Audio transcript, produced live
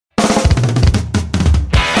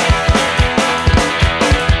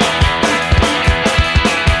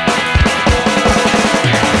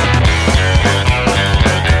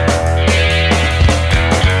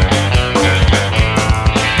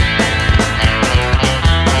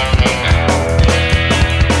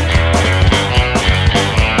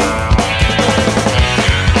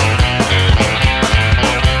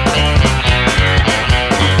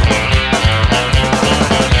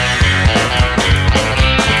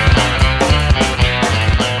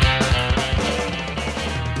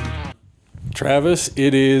Travis,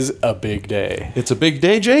 it is a big day. It's a big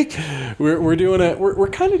day, Jake. We're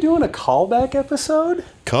kind of doing a callback episode.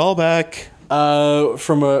 Callback.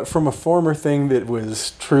 From a former thing that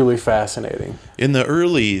was truly fascinating. In the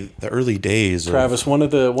early days, Travis, one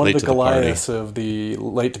of the Goliaths of the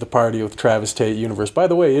Late to the Party with Travis Tate universe. By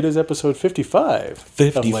the way, it is episode 55.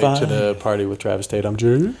 55. Of Late to the Party with Travis Tate. I'm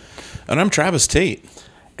Jake. And I'm Travis Tate.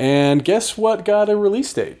 And guess what got a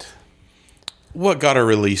release date? What got a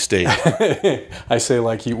release date? I say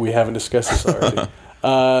like we haven't discussed this already.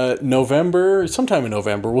 Sometime in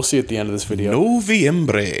November. We'll see at the end of this video.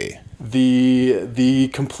 Noviembre. The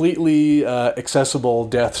completely accessible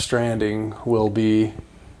Death Stranding will be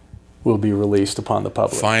released upon the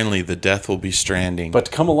public. Finally, the Death will be stranding. But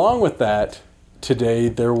to come along with that, today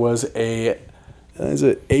there was a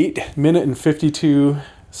 8-minute and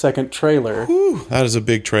 52-second trailer. Whew, that is a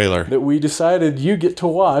big trailer. That we decided you get to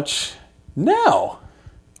watch now.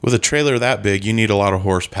 With a trailer that big, you need a lot of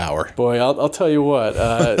horsepower. Boy, I'll tell you what.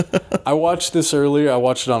 I watched this earlier. I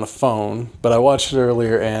watched it on a phone, but I watched it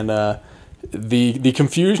earlier, and the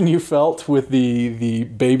confusion you felt with the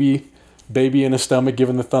baby in a stomach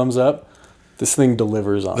giving the thumbs up, this thing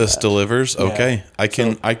delivers on This that. delivers? Okay.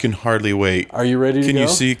 Yeah. I can hardly wait. Are you ready to go?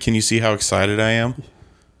 Can you see how excited I am?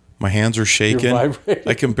 My hands are shaking. You're vibrating.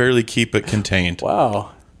 I can barely keep it contained.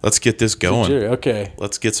 Wow. Let's get this going. Okay.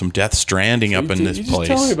 Let's get some Death Stranding up in this you place.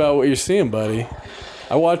 Just tell me about what you're seeing, buddy.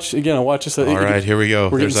 I watch this. All right, here we go.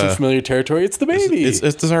 We're getting some familiar territory. It's the baby.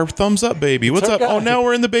 It's our thumbs up baby. What's our up? guy. Oh, now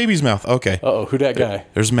we're in the baby's mouth. Okay. Uh-oh, who that guy?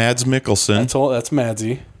 There's Mads Mikkelsen. That's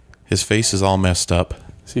Madsy. His face is all messed up.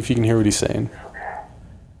 See if you can hear what he's saying.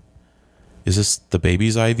 Is this the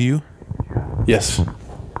baby's eye view? Yes.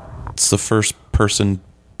 It's the first person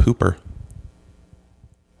pooper.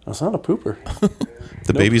 That's not a pooper.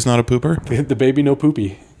 The baby's not a pooper? The baby no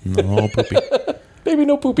poopy. No poopy. Baby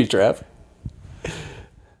no poopy, Trav.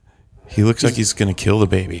 He looks like he's going to kill the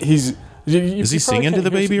baby. Is he singing to the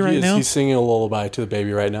baby right now? He's singing a lullaby to the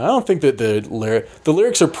baby right now. I don't think that the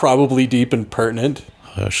lyrics are probably deep and pertinent.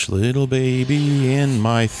 Hush, little baby in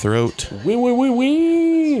my throat. Wee, wee, wee,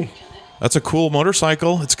 wee. That's a cool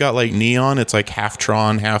motorcycle. It's got like neon. It's like half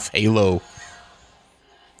Tron, half Halo.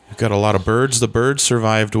 We've got a lot of birds. The birds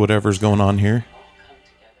survived whatever's going on here.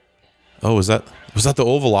 Oh, was that the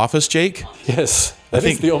Oval Office, Jake? Yes, I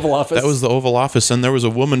think the Oval Office. That was the Oval Office, and there was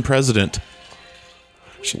a woman president.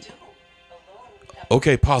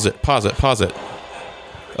 Okay, pause it.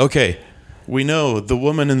 Okay, we know the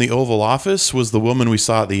woman in the Oval Office was the woman we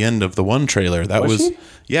saw at the end of the one trailer. That was she?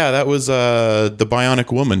 Yeah, that was the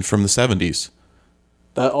Bionic Woman from the 70s.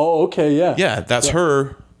 Okay, yeah. Yeah, that's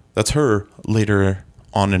her. That's her later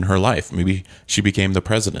on in her life. Maybe she became the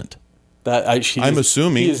president. I'm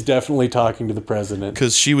assuming he is definitely talking to the president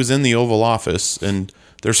because she was in the Oval Office and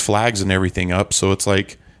there's flags and everything up, so it's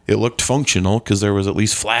like it looked functional because there was at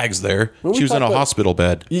least flags there. She was in a hospital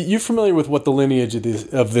bed. You're familiar with what the lineage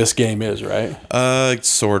of this game is, right?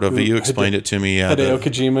 Sort of. You explained it to me. Yeah, Hideo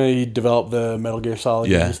Kojima, he developed the Metal Gear Solid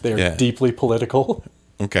games. They're deeply political.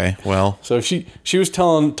 Okay, well. So she was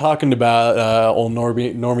talking about old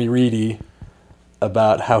Normie Reedy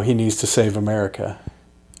about how he needs to save America.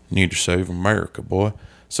 Need to save America, boy.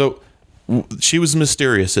 So she was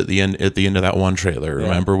mysterious at the end of that one trailer.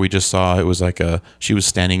 Remember, we just saw it was like she was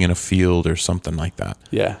standing in a field or something like that.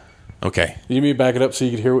 Yeah. Okay. You need me to back it up so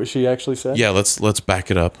you could hear what she actually said? Yeah, let's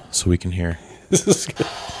back it up so we can hear. This is good.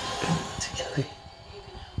 Together, you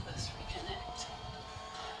can help us reconnect.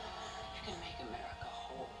 You can make America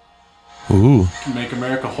whole. Ooh. You can make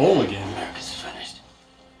America whole again. America's finished.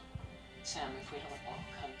 Sam, if we don't all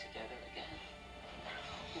come together again,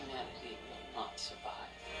 humanity will not survive.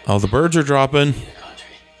 Oh, the birds are dropping. The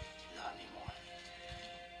country, not anymore.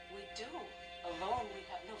 We do. Alone, we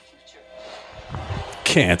have no future.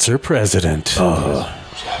 Cancer president.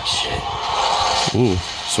 Jack shit. Ooh,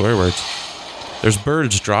 swear words. There's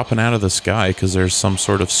birds dropping out of the sky because there's some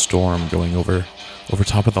sort of storm going over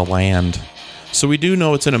top of the land. So we do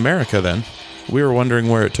know it's in America then. We were wondering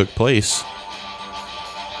where it took place.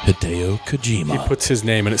 Hideo Kojima. He puts his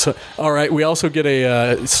name in it. So, all right, we also get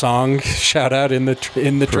a song shout out in the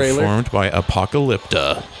trailer. Performed by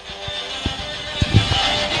Apocalypta.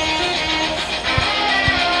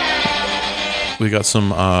 We got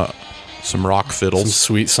some rock fiddles. Some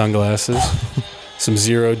sweet sunglasses. Some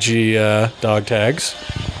 0G dog tags.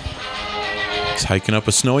 He's hiking up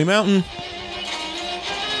a snowy mountain.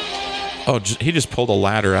 Oh, he just pulled a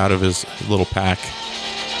ladder out of his little pack.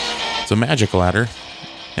 It's a magic ladder.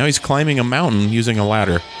 Now he's climbing a mountain using a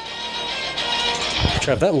ladder.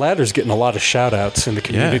 Trav, that ladder's getting a lot of shout outs in the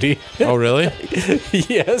community. Yeah. Oh, really?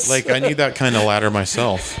 Yes. Like, I need that kind of ladder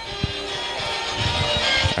myself.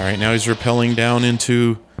 All right, now he's rappelling down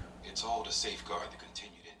into... It's all to safeguard the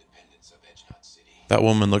continued independence of Edgenut City. That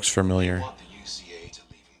woman looks familiar. Want the UCA to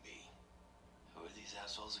leave him be. Who are these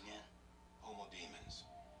assholes again? Homo demons.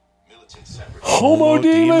 Militant separate. Homo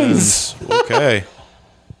demons. Okay.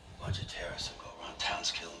 Bunch of terrorists who go around towns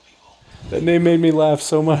killing people. That name made me laugh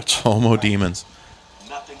so much. Homo demons.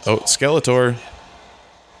 Nothing's Oh, wrong. Skeletor.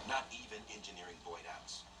 Not even engineering void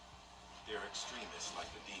outs. They're extremists like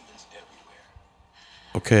the demons everywhere.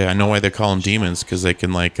 Okay, I know why they call them demons, because they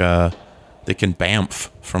can, like, they can bamf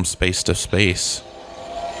from space to space.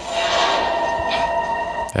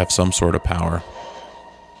 They have some sort of power.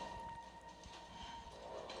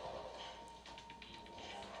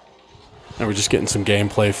 And we're just getting some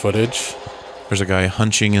gameplay footage. There's a guy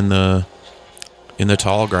hunching in the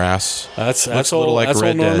tall grass. That's Looks a little old, like that's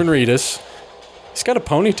Red old Norman Dead. Reedus. He's got a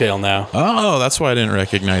ponytail now. Oh, that's why I didn't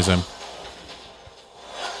recognize him.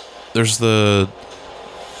 There's this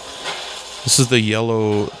is the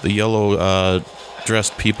yellow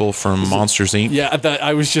dressed people from Monsters Inc. Yeah,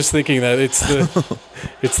 I was just thinking that it's the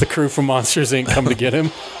it's the crew from Monsters Inc. come to get him.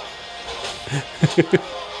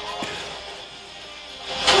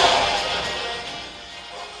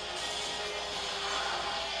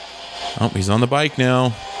 Oh, he's on the bike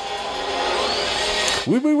now.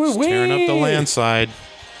 Wee, wee, wee, wee. Tearing up the landside.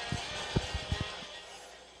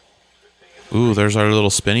 Ooh, there's our little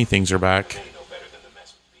spinny things are back. Ain't no better than the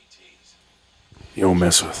mess with BTs. You don't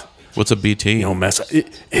mess with. What's a BT? You don't mess.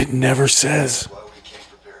 It never says. Why we came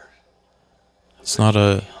prepared. It's not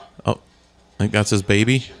a... Oh, I think that's his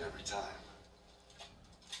baby. Shit every time.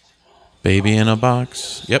 Baby in a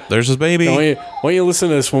box. Yep, there's his baby. Why don't you listen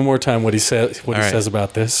to this one more time? What he says. What he All right. says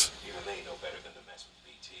about this. Even they know better than to mess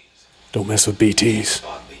with BTs. Don't mess with BTs.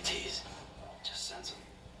 Fuck BTs. Just sends them.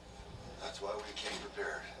 That's why we came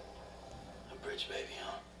prepared. A bridge baby,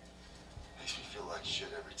 huh? Makes me feel like shit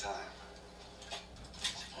every time.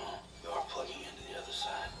 Well, you are plugging into the other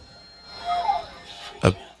side.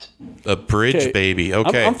 A- Freaks me out. A bridge Okay. baby.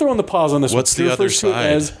 Okay. I'm throwing the pause on this. What's one. the other Refers to it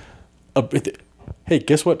side? as hey,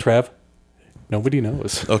 guess what, Trav? Nobody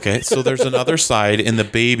knows. Okay, so there's another side, and the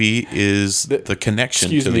baby is the connection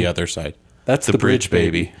excuse to me. the other side. That's the bridge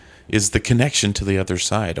baby. Is the connection to the other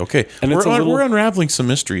side. Okay, And it's we're unraveling some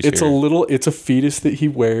mysteries It's here. it's a fetus that he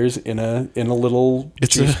wears in a little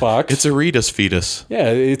juice box. It's a Reedus fetus. yeah,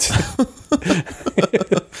 it's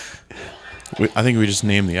I think we just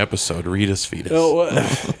named the episode Reedus fetus.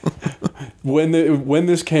 when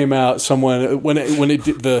this came out, someone when it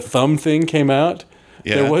did, the thumb thing came out.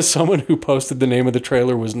 Yeah. There was someone who posted the name of the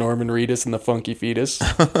trailer was Norman Reedus and the Funky Fetus.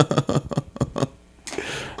 The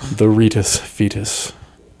Reedus fetus.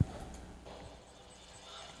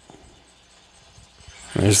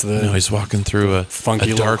 There's the No, he's walking through a Funky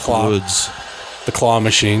little dark claw. woods. the claw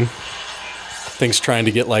machine. Thing's trying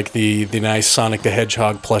to get like the nice Sonic the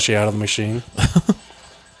Hedgehog plushie out of the machine.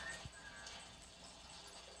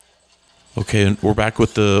 Okay, and we're back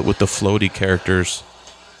with the floaty characters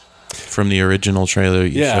from the original trailer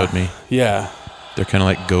you showed me. Yeah. They're kind of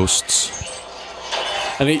like ghosts.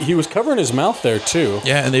 And he was covering his mouth there too.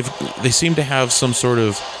 Yeah, and they seem to have some sort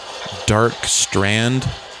of dark strand,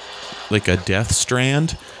 like a death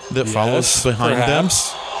strand that follows Yes, behind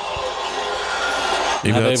perhaps. them.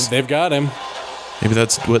 Maybe Now that's they've got him. maybe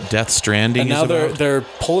that's what Death Stranding And now is about. they're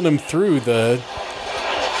pulling him through the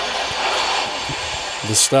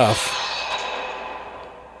stuff.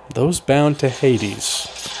 Those bound to Hades.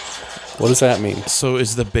 What does that mean? So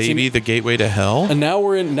is the baby the gateway to hell? And now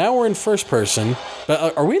we're in first person.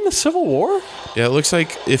 But are we in the Civil War? Yeah, it looks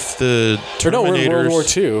like if the Or no, we're in World War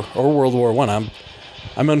Terminators. II or World War I.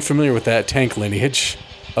 I'm unfamiliar with that tank lineage.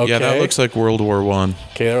 Okay. Yeah, that looks like World War One.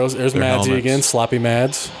 Okay, there's Their Madsy helmets. again, sloppy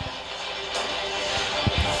Mads.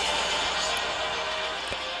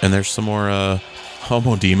 And there's some more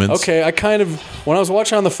homo demons. Okay, I kind of when I was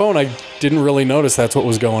watching on the phone, I didn't really notice that's what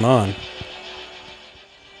was going on.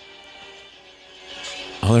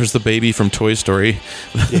 Oh, there's the baby from Toy Story.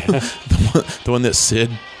 Yeah. The one that Sid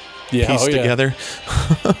Yeah, pieced together.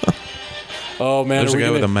 Oh man, There's a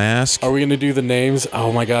guy with a mask. Are we gonna do the names?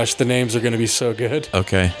 Oh my gosh, the names are gonna be so good.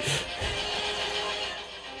 Okay.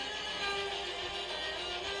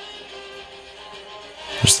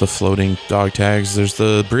 There's the floating dog tags. There's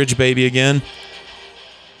the bridge baby again.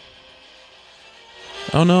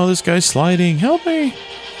 Oh no, this guy's sliding. Help me.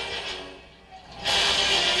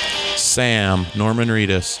 Sam, Norman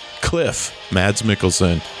Reedus. Cliff, Mads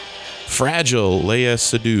Mikkelsen. Fragile, Leia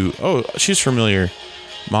Sadu. Oh, she's familiar.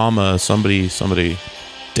 Mama, somebody.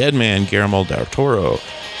 Dead Man, Guillermo del Toro.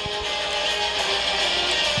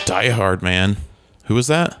 Die Hard Man. Who was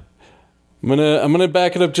that? I'm gonna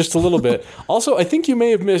back it up just a little bit. Also, I think you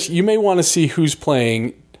may have missed. You may want to see who's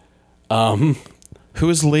playing. Who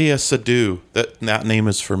is Leah Sadu? That name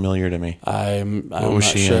is familiar to me. I'm was not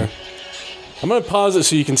she sure. in? I'm gonna pause it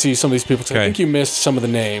so you can see some of these people. 'Cause I Okay. think you missed some of the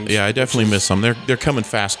names. Yeah, I definitely miss some. They're coming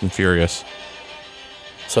fast and furious.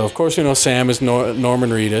 So of course Sam is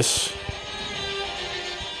Norman Reedus,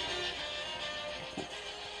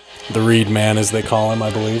 the Reed Man as they call him,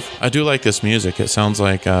 I believe. I do like this music. It sounds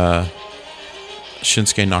like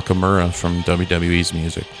Shinsuke Nakamura from WWE's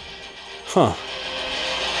music. Huh.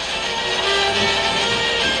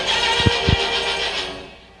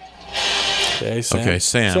 Okay,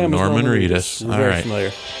 Sam Norman Reedus. All Very right.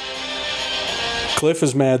 familiar. Cliff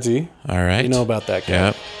is Madsy. All right. You know about that guy.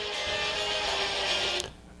 Yep.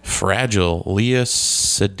 Fragile, Leah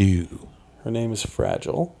Sadu. Her name is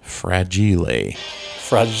Fragile. Fragile.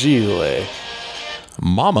 Fragile.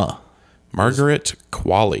 Mama, Margaret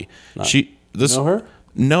Qualley. Know her?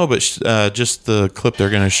 No, but just the clip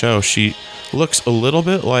they're going to show. She looks a little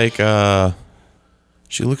bit like what's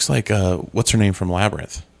her name from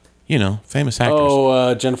Labyrinth? You know, famous actress.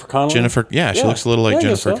 Oh, Jennifer Connelly? She looks a little like Yeah, I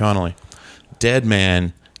guess Jennifer so. Connelly. Dead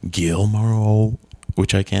man, Guillermo,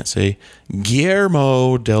 which I can't say,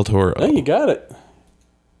 Guillermo del Toro. Oh, you got it.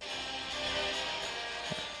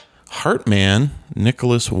 Heartman,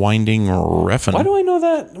 Nicholas Winding Refn. Why do I know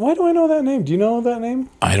that? Why do I know that name? Do you know that name?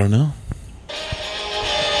 I don't know.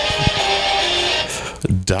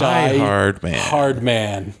 Die Hard Man. Hard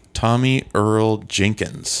Man. Tommy Earl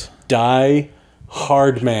Jenkins. Die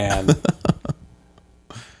Hard Man.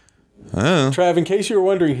 Trav, in case you were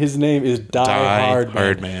wondering, his name is Die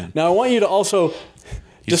Hard Man. Now, I want you to also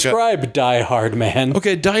describe Die Hard Man.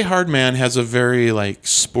 Okay, Die Hard Man has a very like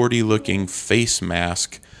sporty looking face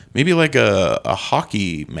mask, maybe like a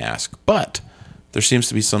hockey mask, but there seems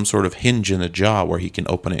to be some sort of hinge in the jaw where he can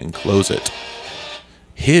open it and close it.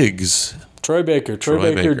 Higgs. Troy Baker.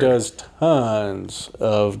 Troy Baker does tons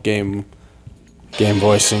of game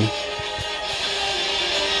voicing.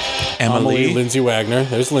 Emily. Lindsay Wagner.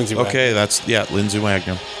 There's Lindsay Wagner. Okay, Lindsay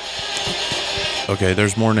Wagner. Okay,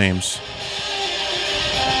 there's more names.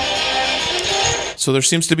 So there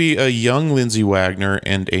seems to be a young Lindsay Wagner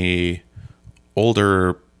and a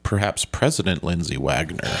older, perhaps President Lindsay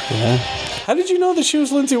Wagner. Yeah. How did you know that she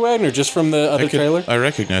was Lindsay Wagner? Just from the other trailer? I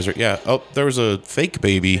recognize her. Yeah. Oh, there was a fake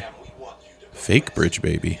baby. Fake bridge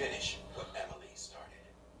baby. Finish what Emily started.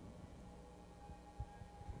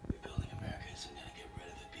 Rebuilding America isn't going to get rid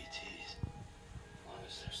of the BTs. As long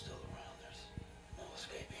as they're still around, there's no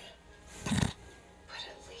escaping it. But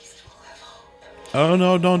at least we'll have hope. Oh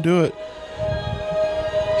no! Don't do it.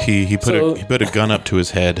 He put a gun up to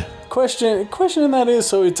his head. Question in that is,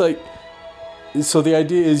 so it's like, so the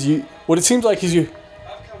idea is what it seems like is you. I've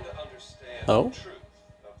come to understand Oh? the truth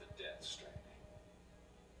of the Death Stranding.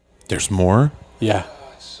 There's more. Yeah.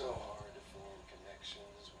 Oh, it's so hard to form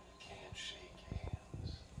connections when you can't shake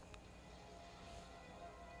hands.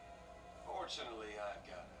 Fortunately, I've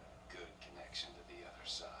got a good connection to the other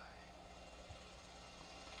side.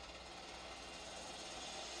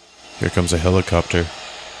 Here comes a helicopter.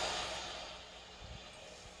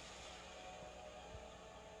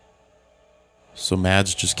 So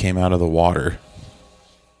Mads just came out of the water.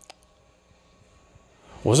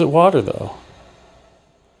 Was it water though?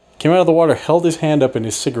 Came out of the water, held his hand up, and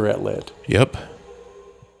his cigarette lit. Yep.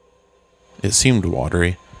 It seemed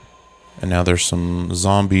watery. And now there's some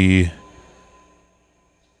zombie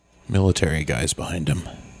military guys behind him.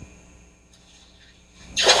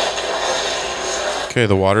 Okay,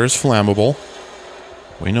 the water is flammable.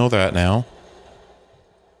 We know that now.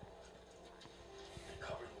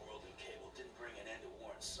 Covering the world in cable didn't bring an end to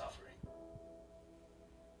war and suffering.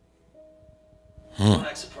 Don't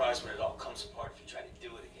act surprised when it all comes apart if you try to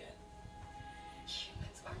do it again.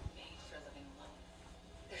 Humans aren't made for living alone.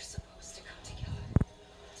 They're supposed to come together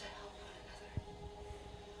to help one another.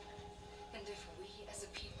 And if we as a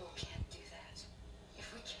people can't do that,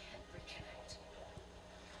 if we can't reconnect,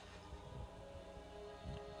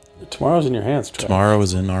 Tomorrow's in your hands, Trav. Tomorrow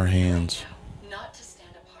is in our hands. not to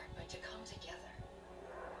stand apart, but to come together.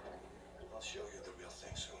 I'll show you the real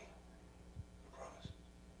thing soon. I promise.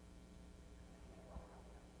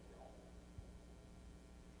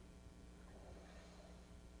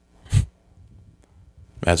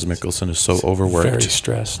 Mads Mikkelsen is so overworked. Very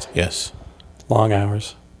stressed. Yes. Long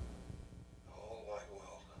hours. The whole wide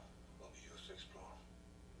world will be yours to explore.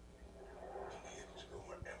 You'll be able to go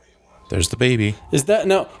wherever you want. There's the baby. Is that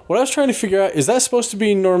now? What I was trying to figure out is that supposed to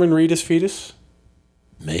be Norman Reedus' fetus?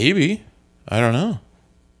 Maybe. I don't know.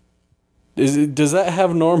 Does that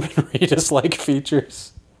have Norman Reedus like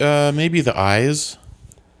features? Maybe the eyes.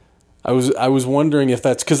 I was wondering if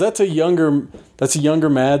that's because that's a younger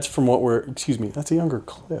Mads from what we're that's a younger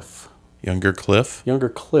Cliff. Younger Cliff? Younger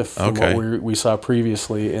Cliff from Okay. what we saw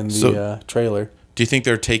previously in the trailer. Do you think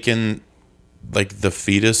they're taking like the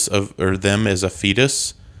fetus or them as a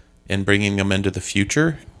fetus and bringing them into the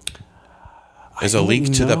future? As a don't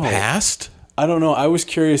link to the know. past? I don't know. I was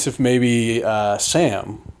curious if maybe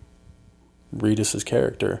Sam, Reedus'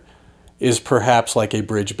 character, is perhaps like a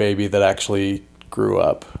bridge baby that actually grew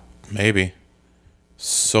up. Maybe.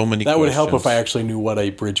 So many That would help if I questions. actually knew what a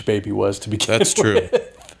bridge baby was to begin That's with. true.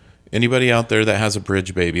 Anybody out there that has a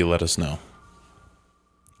bridge baby, let us know.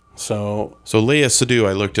 So, So Leia Sadu,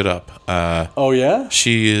 I looked it up. oh yeah?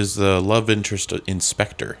 She is the love interest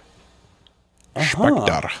inspector.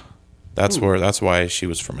 Spectre. That's why she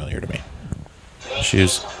was familiar to me. She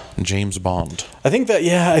is James Bond. I think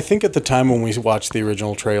at the time when we watched the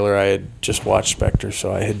original trailer, I had just watched Spectre,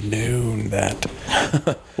 so I had known that.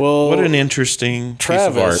 Well, What an interesting piece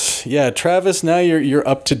of art. Travis. Yeah, Travis, now you're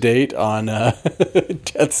up to date on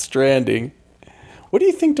Death Stranding. What do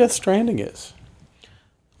you think Death Stranding is?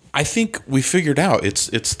 I think we figured out it's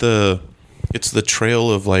the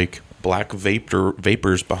trail of like black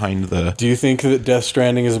vapors behind the. Do you think that Death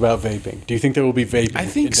Stranding is about vaping? Do you think there will be vaping I in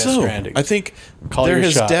think Death so. Stranding? I think Call there your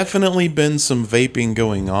has shot. definitely been some vaping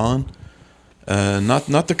going on.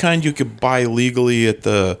 Not the kind you could buy legally at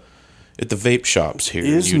the vape shops here.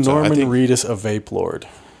 Is in Utah. Norman I think, Reedus a vape lord?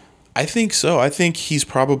 I think so. I think he's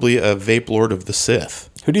probably a vape lord of the Sith.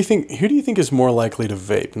 Who do you think is more likely to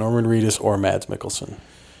vape, Norman Reedus or Mads Mikkelsen?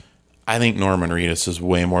 I think Norman Reedus is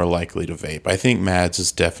way more likely to vape. I think Mads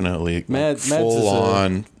is definitely Mads is full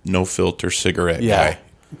on no filter cigarette Yeah. guy.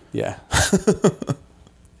 Yeah.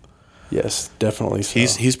 Yes, definitely so.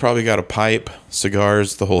 He's probably got a pipe,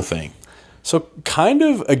 cigars, the whole thing. So kind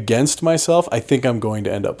of against myself, I think I'm going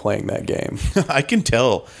to end up playing that game. I can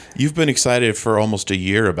tell you've been excited for almost a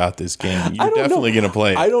year about this game. I You're don't definitely know. going to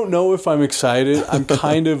play it. I don't know if I'm excited. I'm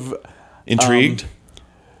kind of Intrigued?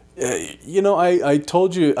 I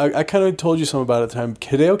told you, I kind of told you something about it at the time.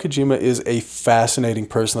 Hideo Kojima is a fascinating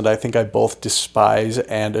person that I think I both despise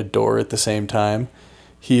and adore at the same time.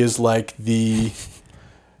 He is like the...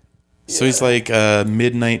 So he's like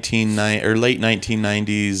mid 1990 or late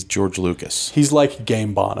 1990s George Lucas. He's like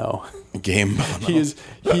Game Bono. Game Bono. He is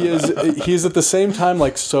at the same time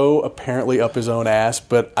like so apparently up his own ass,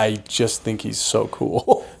 but I just think he's so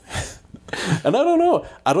cool. And I don't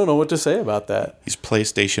know what to say about that. He's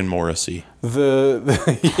PlayStation Morrissey. The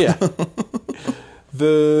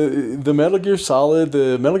Metal Gear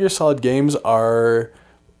Solid games are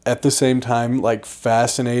at the same time like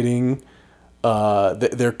fascinating.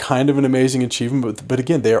 They're kind of an amazing achievement, but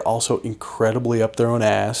again, they are also incredibly up their own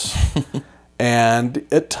ass, and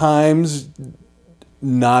at times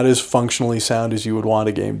not as functionally sound as you would want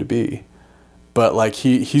a game to be. But like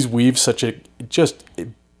he's weaved such a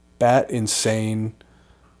bat insane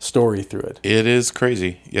story through it. It is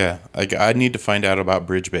crazy. Yeah. I need to find out about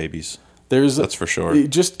Bridge Babies. That's for sure.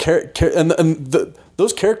 Just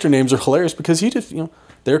those character names are hilarious because he just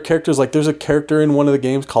there are characters like there's a character in one of the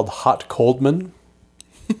games called Hot Coldman,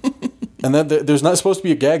 and that there's not supposed to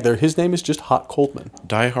be a gag there. His name is just Hot Coldman.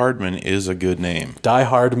 Die Hardman is a good name. Die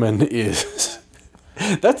Hardman is.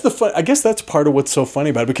 That's the fun. I guess that's part of what's so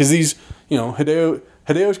funny about it because these Hideo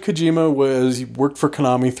Kojima worked for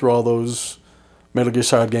Konami through all those Metal Gear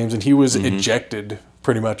Solid games, and he was ejected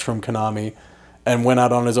pretty much from Konami and went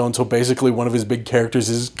out on his own. So basically, one of his big characters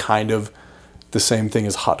is kind of the same thing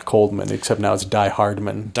as Hot Coldman, except now it's Die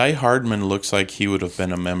Hardman. Die Hardman looks like he would have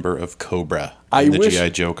been a member of Cobra in the G.I.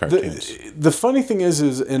 Joe cartoons. The funny thing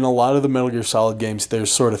is in a lot of the Metal Gear Solid games, there's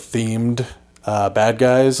sort of themed bad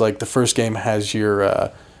guys. Like the first game has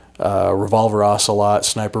your Revolver Ocelot,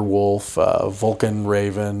 Sniper Wolf, Vulcan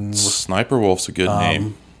Raven. Sniper Wolf's a good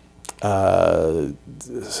name.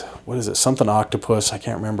 What is it? Something Octopus. I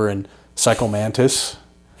can't remember. And Psycho Mantis.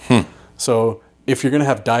 So if you're gonna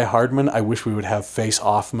have Die Hardman, I wish we would have Face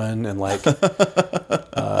Offman and like,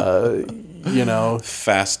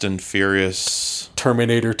 Fast and Furious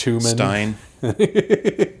Terminator 2 man. Stein.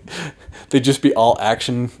 They'd just be all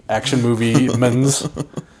action movie men's.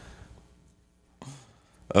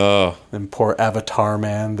 And poor Avatar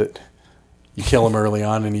man that you kill him early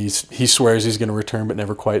on and he swears he's going to return but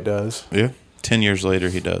never quite does. Yeah. 10 years later,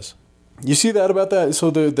 he does. You see that about that?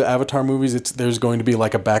 So the Avatar movies, there's going to be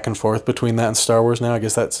like a back and forth between that and Star Wars now. I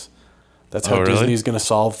guess that's That's how Oh, really? Disney's going to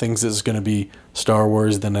solve things. It's going to be Star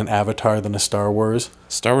Wars, then an Avatar, then a Star Wars.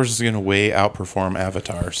 Star Wars is going to way outperform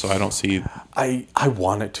Avatar, so I don't see. I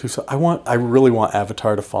want it to. So I really want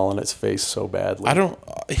Avatar to fall on its face so badly. I don't.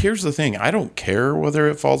 Here's the thing. I don't care whether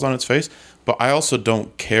it falls on its face, but I also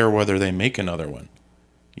don't care whether they make another one.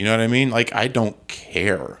 You know what I mean? Like, I don't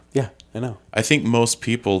care. Yeah, I know. I think most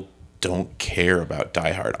people don't care about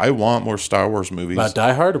Die Hard. I want more Star Wars movies. About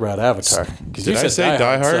Die Hard or about Avatar? 'Cause Did you I said say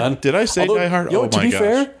Die Hard? son. Did I say Die Hard? Yo, Oh to my be gosh.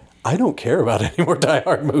 fair, I don't care about any more Die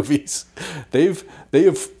Hard movies. They have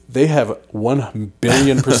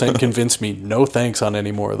 1,000,000,000% convinced me. No thanks on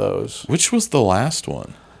any more of those. Which was the last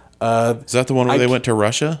one? Is that the one where they went to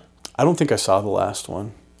Russia? I don't think I saw the last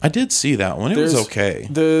one. I did see that one. It was There's- okay.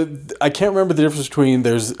 I can't remember the difference between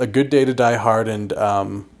there's A Good Day to Die Hard and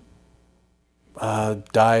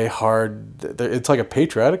Die Hard. It's like a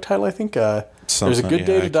patriotic title, I think. There's A Something, Good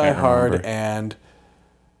Day yeah, to I Die can't Hard remember. and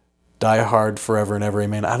Die Hard Forever and Ever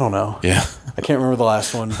Amen. I don't know. Yeah. I can't remember the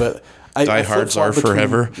last one, but Die Hards are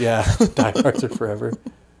forever. Yeah, Die Hards are forever.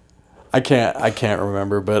 I can't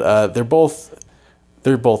remember, but they're both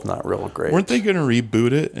not real great. Weren't they going to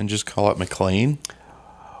reboot it and just call it McClane?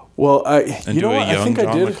 Well, And you know do a what? I young think John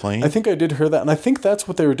I did. McClane? I think I did hear that, and I think that's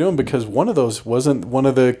what they were doing because one of those wasn't one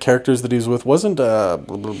of the characters that he was with wasn't blah,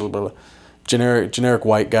 blah, blah, blah. generic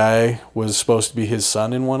white guy was supposed to be his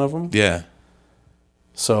son in one of them. Yeah.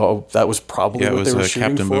 So that was probably Yeah, it what they was, were shooting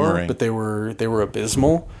Captain for, Boomerang. but they were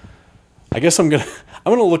abysmal. I guess I'm gonna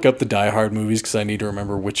look up the Die Hard movies because I need to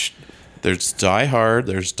remember which. There's Die Hard.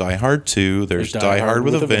 There's Die Hard 2. There's Die Hard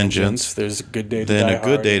with a Vengeance. There's A Good Day to Then Die A Good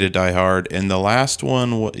Hard. Day to Die Hard. And the last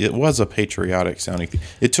one, it was a patriotic sounding thing.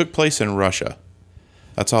 It took place in Russia.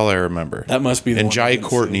 That's all I remember. That must be the And one I Jai didn't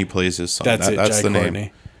Courtney see. plays his son. That's it. That's Jai the name.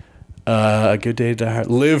 Courtney. A Good Day to Die Hard.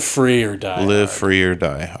 Live Free or Die Live Hard. Free or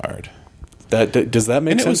Die Hard. Does that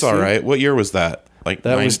make And sense? it was to all you? right. What year was that? Like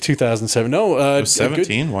That was 2007. No, It was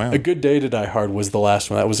 17? Wow. A Good Day to Die Hard was the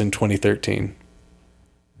last one. That was in 2013.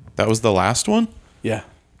 That was the last one? Yeah.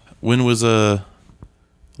 When was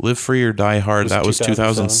Live Free or Die Hard? was That was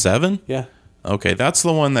 2007? Yeah. Okay, that's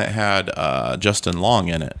the one that had Justin Long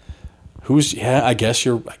in it. I guess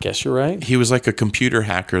you're right. He was like a computer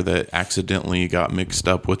hacker that accidentally got mixed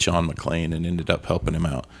up with John McClane and ended up helping him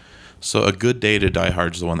out. So A Good Day to Die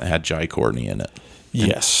Hard is the one that had Jai Courtney in it.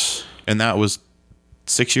 Yes. And that was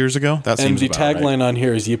 6 years ago? That And seems the about right. tagline on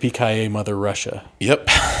here is Yippee-ki-yay, Mother Russia. Yep.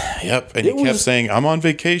 Yep. And he kept was- saying, I'm on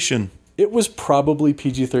vacation. It was probably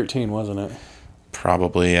PG-13, wasn't it?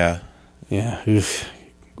 Probably, yeah. Yeah.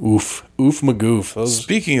 Oof magoof. Those,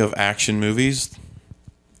 Speaking of action movies,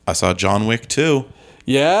 I saw John Wick 2.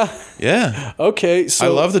 yeah. Yeah. Okay. So I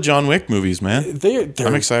love the John Wick movies, man. They're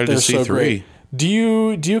I'm excited to they're see so 3. great. Do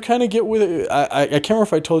you kind of get with it? I can't remember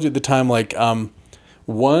if I told you at the time. Like,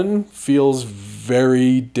 one feels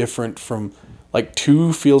very different from, like,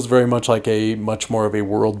 2 feels very much like a much more of a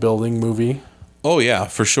world building movie. Oh yeah,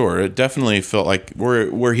 for sure. It definitely felt like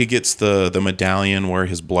where he gets the medallion where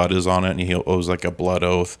his blood is on it and he owes like a blood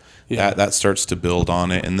oath. Yeah. That starts to build on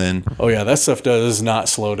it, and then Oh yeah, that stuff does not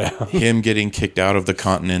slow down. him getting kicked out of the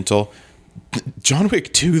Continental. John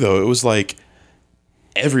Wick 2 though, it was like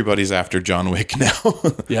everybody's after John Wick now.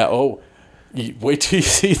 Yeah. Oh, wait till you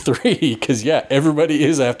see 3, because yeah, everybody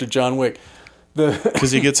is after John Wick. Because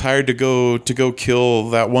he gets hired to go kill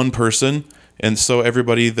that one person, and so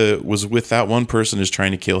everybody that was with that one person is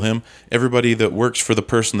trying to kill him. Everybody that works for the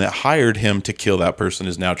person that hired him to kill that person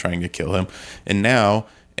is now trying to kill him. And now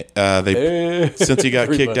since he got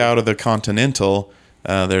kicked Everybody. out of the Continental,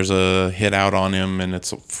 there's a hit out on him, and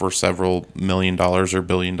it's for several $1 million or $1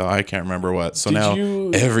 billion. I can't remember what. So Did now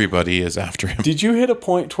you- everybody is after him. Did you hit a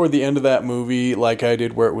point toward the end of that movie, like I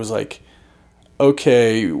did, where it was like,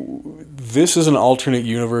 okay, this is an alternate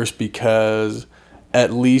universe because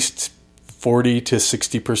at least 40 to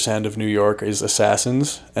 60% of New York is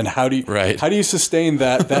assassins, and how do you sustain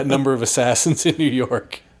that number of assassins in New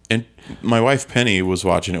York? And my wife Penny was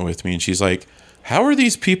watching it with me, and she's like, how are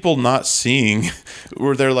these people not seeing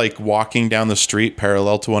where they're like walking down the street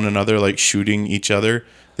parallel to one another, like shooting each other?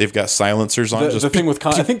 They've got silencers on. The thing with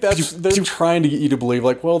I think they're trying to get you to believe,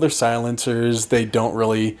 like, well, they're silencers. They don't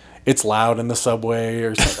really. It's loud in the subway,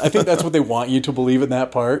 or something. I think that's what they want you to believe in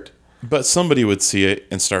that part. But somebody would see it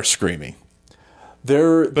and start screaming.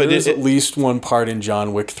 There is at least one part in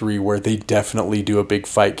John Wick 3 where they definitely do a big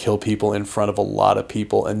fight, kill people in front of a lot of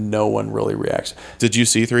people, and no one really reacts. Did you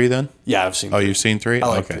see 3 then? Yeah, I've seen. Oh, 3. you've seen 3? I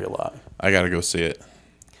like Okay. 3 a lot. I gotta go see it.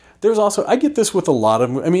 There's also, I get this with a lot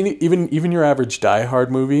of. I mean, even your average Die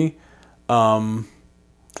Hard movie.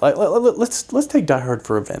 Let's take Die Hard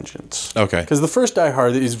for a Vengeance. Okay. Because the first Die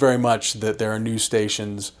Hard is very much that there are news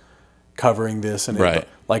stations covering this, and Right.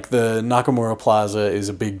 like the Nakamura Plaza is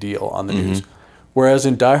a big deal on the news. Whereas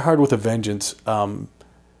in Die Hard with a Vengeance,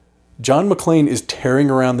 John McClane is tearing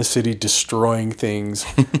around the city, destroying things,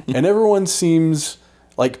 and everyone seems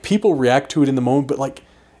like people react to it in the moment. But like,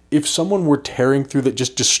 if someone were tearing through that,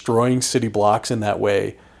 just destroying city blocks in that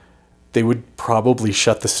way, they would probably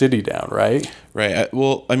shut the city down, right? Right.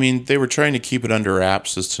 Well, I mean, they were trying to keep it under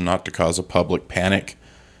wraps as to not to cause a public panic.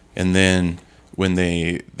 And then when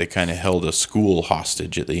they kind of held a school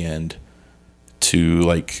hostage at the end to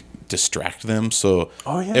like distract them. So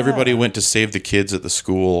everybody went to save the kids at the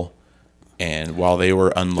school. And while they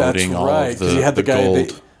were unloading all of 'cause you had the guy,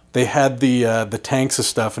 gold. they had the tanks of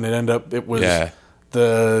stuff, and it was Yeah.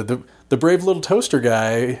 the brave little toaster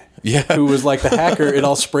guy, Yeah. who was like the hacker. It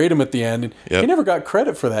all sprayed him at the end, and Yep. he never got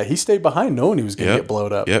credit for that. He stayed behind, knowing he was going to get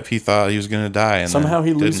blowed up. Yep, he thought he was going to die. And Somehow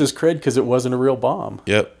he then loses didn't. cred because it wasn't a real bomb.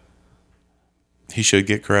 Yep. He should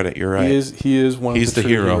get credit. You're right. He is one He's of the the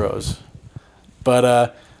true hero. heroes.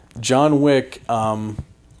 But John Wick,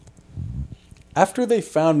 after they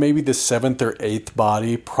found maybe the 7th or 8th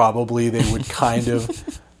body, probably they would kind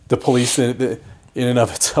of, the police in and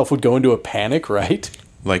of itself would go into a panic, right?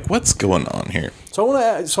 Like, what's going on here? So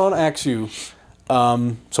I want to ask you,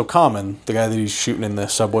 so Common, the guy that he's shooting in the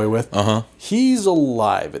subway with, he's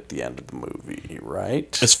alive at the end of the movie,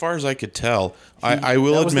 right? As far as I could tell, I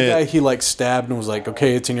will That was the guy admit, he like stabbed and was like,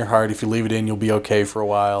 okay, it's in your heart. If you leave it in, you'll be okay for a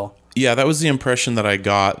while. yeah, that was the impression that I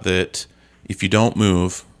got, that if you don't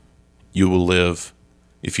move, you will live.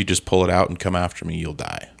 If you just pull it out and come after me, you'll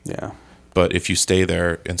die. Yeah. But if you stay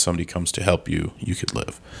there and somebody comes to help you, you could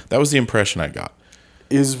live. That was the impression I got.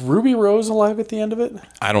 Is Ruby Rose alive at the end of it?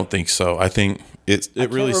 I don't think so. I think it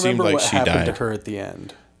really seemed like she happened died. to her at the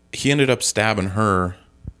end. He ended up stabbing her,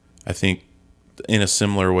 I think, in a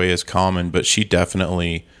similar way as Common, but she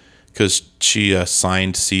definitely, because she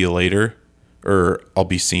signed "See you later" or "I'll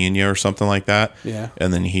be seeing you" or something like that. Yeah.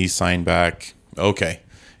 And then he signed back, "Okay."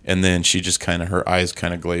 And then she just kind of, her eyes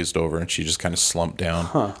kind of glazed over and she just kind of slumped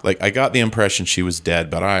down. Like, I got the impression she was dead,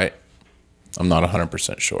 but I'm not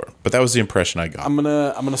 100% sure. But that was the impression I got. I'm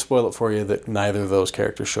gonna spoil it for you that neither of those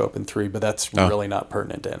characters show up in 3, but that's really not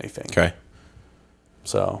pertinent to anything. Okay.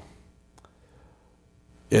 So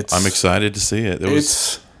it's I'm excited to see it.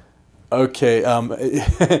 It's okay.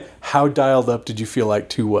 How dialed up did you feel like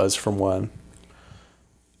 2 was from 1?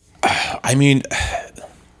 I mean,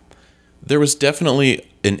 there was definitely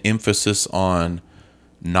an emphasis on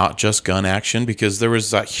not just gun action, because there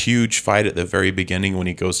was that huge fight at the very beginning when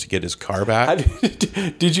he goes to get his car back.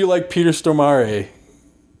 Did you like Peter Stormare,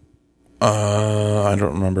 I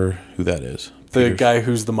don't remember who that is. the guy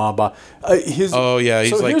who's the mob boss? Oh yeah,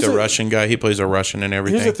 he's so like here's the Russian guy. He plays a Russian and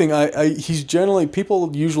everything. Here's the thing. He's generally,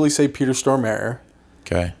 people usually say Peter Stormare.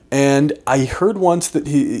 Okay. And I heard once that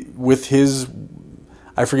he, with his,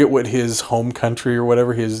 I forget what his home country or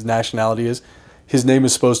whatever his nationality is, his name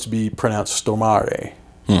is supposed to be pronounced Stormare.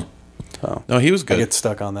 So No, he was I good. get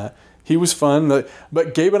stuck on that. He was fun.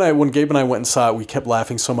 But Gabe and I, when Gabe and I went and saw it, we kept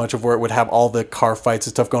laughing so much of where it would have all the car fights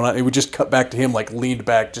and stuff going on. It would just cut back to him like leaned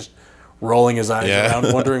back, just rolling his eyes Yeah.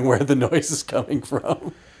 around, wondering where the noise is coming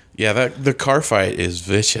from. Yeah, the car fight is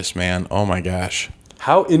vicious, man. Oh my gosh.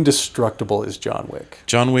 How indestructible is John Wick?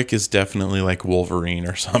 John Wick is definitely like Wolverine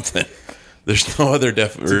or something. There's no other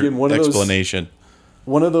again, one of those- explanation.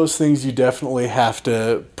 One of those things you definitely have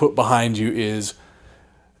to put behind you is,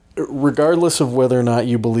 regardless of whether or not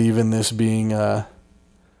you believe in this being,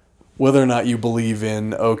 whether or not you believe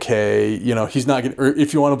in, okay, you know, he's not going to, or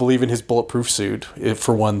if you want to believe in his bulletproof suit,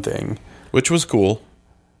 for one thing. Which was cool.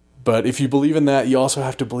 But if you believe in that, you also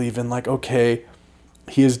have to believe in, like, okay,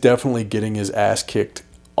 he is definitely getting his ass kicked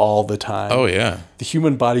all the time. Oh yeah. The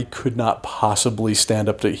human body could not possibly stand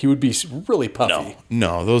up to, he would be really puffy.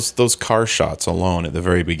 No, those car shots alone at the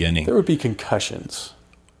very beginning. There would be concussions.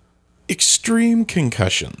 Extreme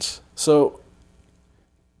concussions. So,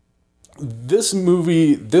 this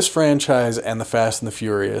movie, this franchise, and the Fast and the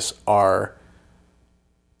Furious are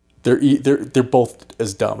they're both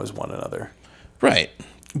as dumb as one another. Right.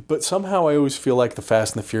 But somehow I always feel like the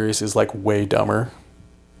Fast and the Furious is like way dumber.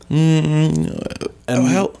 And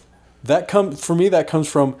Well, that comes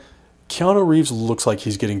from Keanu Reeves looks like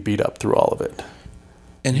he's getting beat up through all of it.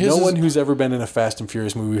 and his No is- one who's ever been in a Fast and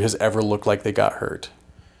Furious movie has ever looked like they got hurt.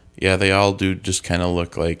 yeah, they all do just kind of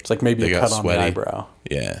look like It's like maybe they a got cut on sweaty. the eyebrow.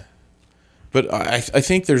 Yeah. But I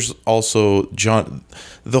think there's also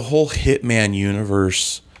the whole Hitman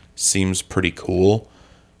universe seems pretty cool.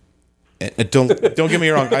 And don't get me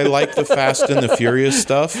wrong, I like the Fast and the Furious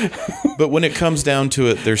stuff, but when it comes down to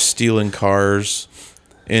it, they're stealing cars.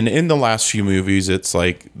 And in the last few movies, it's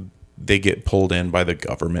like they get pulled in by the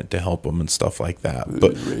government to help them and stuff like that.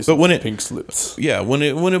 Raisins, But when it pink slips. when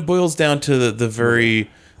it boils down to the very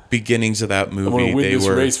beginnings of that I'm gonna movie, win they this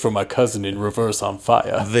were race for my cousin in reverse on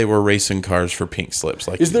fire. racing cars for pink slips,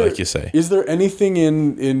 like you say. Is there anything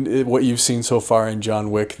in what you've seen so far in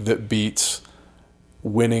John Wick that beats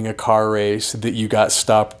winning a car race that you got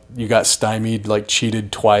stymied, like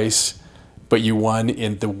cheated twice, but you won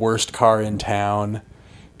in the worst car in town,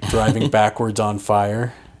 driving backwards on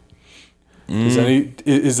fire?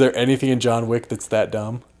 Is there anything in John Wick that's that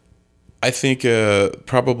dumb? I think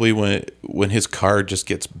probably when his car just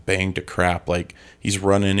gets banged to crap, like he's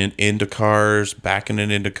running into cars, backing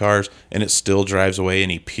it into cars, and it still drives away,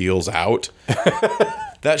 and he peels out.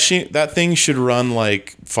 That thing should run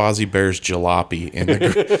like Fozzie Bear's jalopy in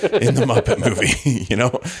the Muppet movie, you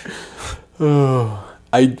know.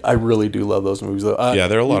 I really do love those movies though. Yeah,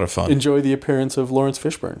 they're a lot of fun. Enjoy the appearance of Lawrence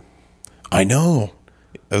Fishburne. I know.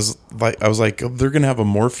 I was like, oh, they're gonna have a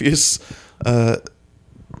Morpheus,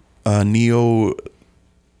 Neo.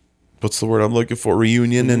 What's the word I'm looking for?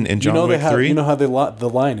 Reunion in John Wick 3. You know how they the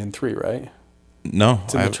line in 3, right? No,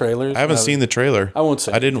 It's in the trailers. I haven't seen the trailer. I won't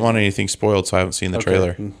say I didn't want anything spoiled, so I haven't seen the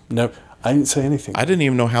trailer. No, I didn't say anything. I didn't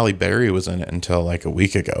even know Halle Berry was in it until like a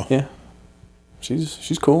week ago. Yeah,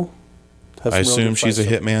 she's cool. Has I some really assume good she's a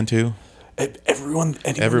fight hitman too. Anyone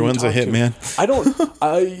Everyone's you a talk to-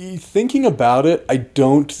 hitman. Thinking about it, I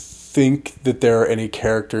don't think that there are any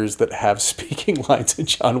characters that have speaking lines in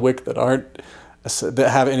John Wick that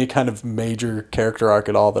have any kind of major character arc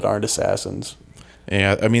at all that aren't assassins.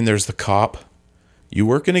 Yeah, I mean, there's the cop. You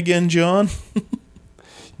working again, John?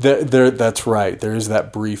 That's right. There is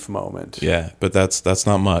that brief moment. Yeah, but that's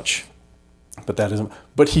not much. But that isn't.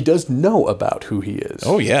 But he does know about who he is.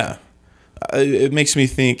 Oh yeah, it makes me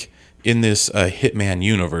think in this Hitman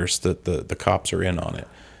universe that the cops are in on it.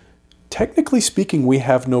 Technically speaking, we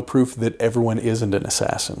have no proof that everyone isn't an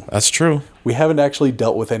assassin. That's true. We haven't actually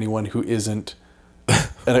dealt with anyone who isn't.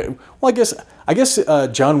 I guess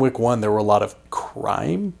John Wick 1, there were a lot of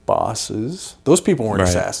crime bosses. Those people weren't Right.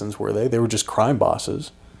 assassins, were they? They were just crime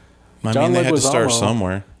bosses. I John mean, they had to start Leguizamo-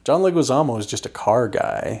 somewhere. John Leguizamo is just a car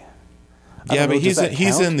guy. I Yeah, don't know, but does that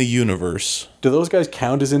he's count? in the universe. Do those guys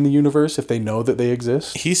count as in the universe if they know that they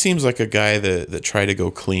exist? He seems like a guy that tried to go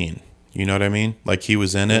clean. You know what I mean? Like he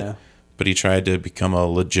was in it, Yeah. but he tried to become a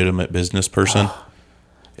legitimate business person.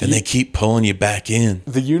 And they keep pulling you back in.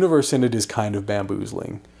 The universe in it is kind of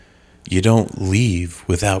bamboozling. You don't leave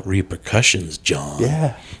without repercussions, John.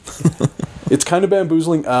 Yeah. It's kind of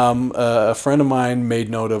bamboozling. A friend of mine made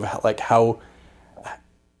note of how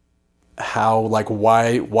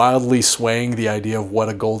wildly swaying the idea of what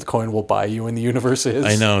a gold coin will buy you in the universe is.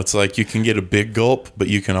 I know. It's like you can get a big gulp, but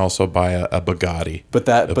you can also buy a Bugatti. But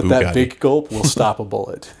that Bugatti. big gulp will stop a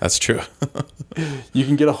bullet. That's true. You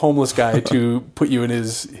can get a homeless guy to put you in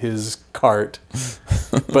his cart,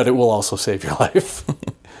 but it will also save your life.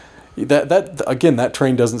 That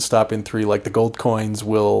train doesn't stop in 3. Like the gold coins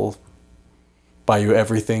will buy you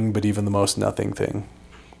everything, but even the most nothing thing.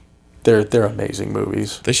 They're amazing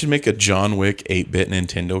movies. They should make a John Wick 8-bit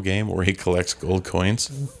Nintendo game where he collects gold coins,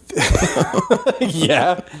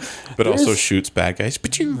 Yeah, but also shoots bad guys.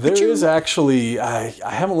 there is actually. I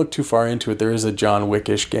haven't looked too far into it. There is a John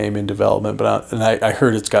Wickish game in development, but I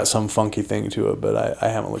heard it's got some funky thing to it, but I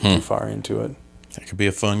haven't looked too far into it. That could be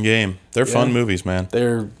a fun game. They're fun movies, man.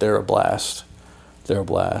 They're a blast. They're a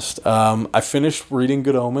blast. I finished reading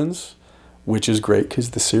Good Omens, which is great because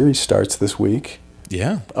the series starts this week.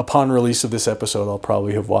 Yeah. Upon release of this episode, I'll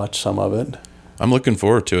probably have watched some of it. I'm looking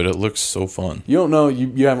forward to it. It looks so fun. You don't know,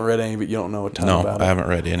 you haven't read any of it. You don't know a ton about it. No, I haven't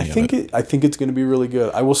read any of it. I think it's going to be really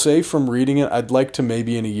good. I will say from reading it, I'd like to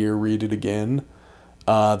maybe in a year read it again.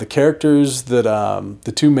 The characters that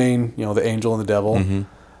the two main, the angel and the devil,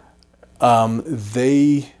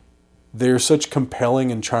 they're such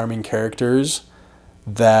compelling and charming characters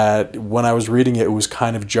that when I was reading it, it was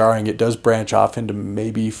kind of jarring. It does branch off into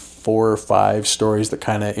maybe 4 or 5 stories that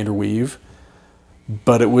kind of interweave.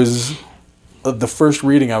 But it was the first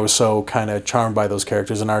reading, I was so kind of charmed by those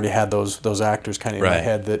characters and already had those actors kind of in my Right.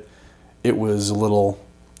 head that it was a little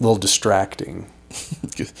distracting.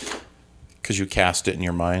 Because you cast it in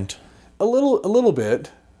your mind. A little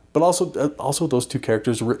bit, but also those two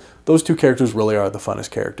characters really are the funnest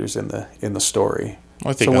characters in the story.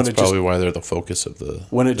 I think So when that's it just- probably why they're the focus of the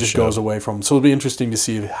when it the just show. goes away from. So it'll be interesting to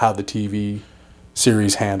see how the TV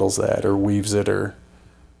series handles that, or weaves it, or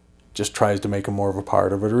just tries to make them more of a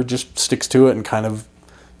part of it, or just sticks to it and kind of,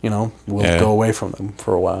 will Yeah. go away from them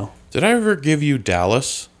for a while. Did I ever give you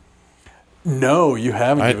Dallas? No, you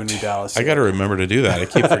haven't given me Dallas. I got to remember to do that. I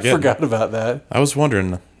keep I forgetting. forgot about that. I was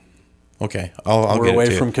wondering Okay, I'll We're get away it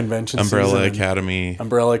to from you. convention Umbrella season, and Academy.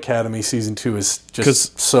 Umbrella Academy season 2 is 'Cause-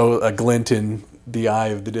 just so a glint in the eye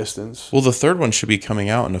of the distance. Well, the third one should be coming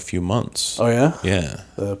out in a few months. Oh yeah, Yeah.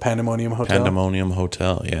 the Pandemonium Hotel. Pandemonium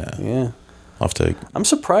Hotel, yeah. Yeah, I'll have to. I'm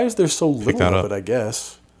surprised there's so little that of up. it. I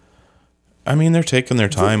guess I mean, they're taking their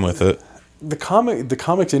time with it. the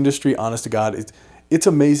comics industry, honest to God, it's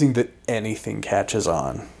amazing that anything catches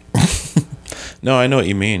on. No, I know what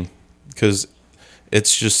you mean. Because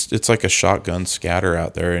it's like a shotgun scatter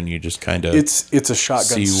out there, and you just kind of It's a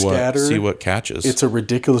shotgun scatter. see what catches. It's a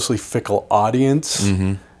ridiculously fickle audience.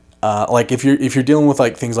 Mm-hmm. Like if you're dealing with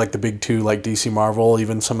like things like the big two, like DC, Marvel,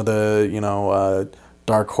 even some of the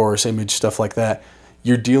Dark Horse, Image, stuff like that,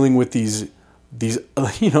 you're dealing with these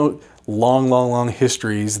long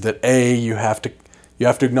histories that you have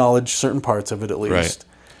to acknowledge certain parts of it at least, Right.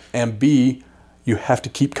 and B, you have to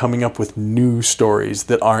keep coming up with new stories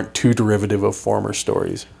that aren't too derivative of former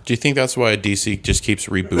stories. Do you think that's why DC just keeps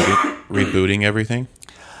rebooting everything?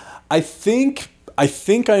 I think I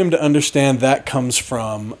am to understand that comes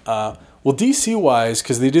from DC wise,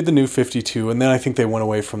 because they did the New 52, and then I think they went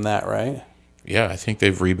away from that, right? Yeah, I think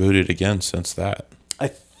they've rebooted again since that. I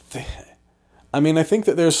think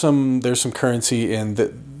that there's some currency in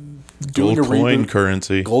that. Doing Gold a coin reboot,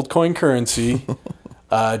 currency. Gold coin currency.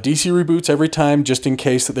 DC reboots every time, just in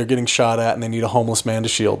case that they're getting shot at and they need a homeless man to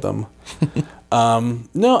shield them.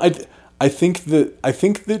 No, I think that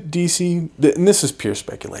DC, and this is pure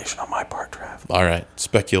speculation on my part, Trav. All right,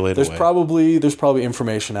 speculate There's away. probably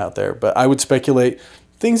information out there, but I would speculate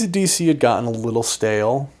things that DC had gotten a little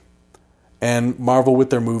stale, and Marvel with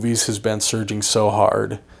their movies has been surging so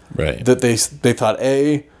hard Right. that they thought,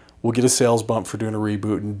 A, we'll get a sales bump for doing a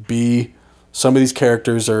reboot, and B, some of these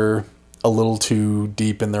characters are a little too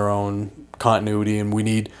deep in their own continuity, and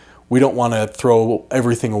we don't want to throw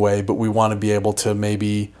everything away, but we want to be able to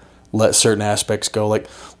maybe let certain aspects go. Like,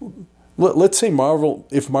 let's say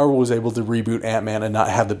if Marvel was able to reboot Ant-Man and not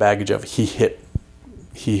have the baggage of he hit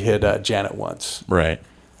Janet once. Right.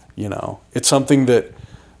 It's something that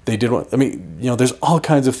they did. There's all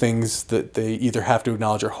kinds of things that they either have to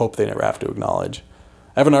acknowledge or hope they never have to acknowledge.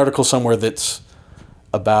 I have an article somewhere that's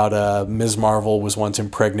about Ms. Marvel was once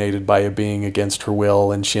impregnated by a being against her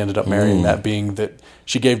will, and she ended up marrying that being that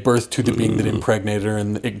she gave birth to the being that impregnated her,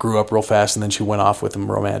 and it grew up real fast, and then she went off with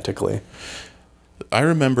him romantically. I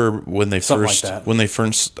remember when they Something first like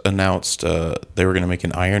that. announced they were going to make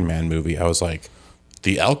an Iron Man movie. I was like,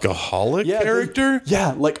 the alcoholic character?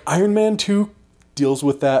 Like Iron Man 2 deals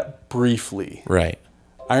with that briefly. Right.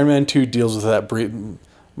 Iron Man 2 deals with that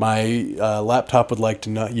My laptop would like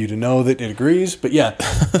you to know that it agrees. But yeah,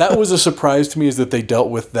 that was a surprise to me, is that they dealt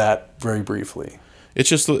with that very briefly. It's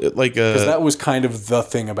just like Because that was kind of the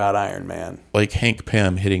thing about Iron Man. like Hank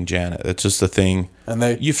Pym hitting Janet. That's just the thing. And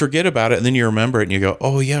You forget about it, and then you remember it, and you go,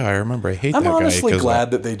 "Oh yeah, I remember. I hate I'm that guy." honestly 'cause,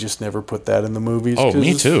 glad that they just never put that in the movies. Oh,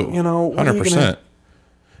 me 'cause, too. what are you 100%. gonna-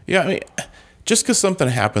 Yeah, I mean, just because something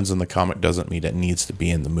happens in the comic doesn't mean it needs to be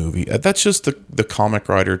in the movie. That's just the comic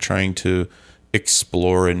writer trying to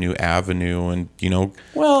explore a new avenue and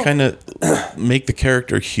Well- kind of make the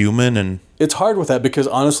character human. And It's hard with that, because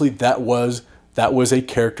honestly, that was a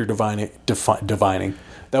character divining.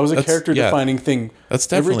 That was a character defining thing.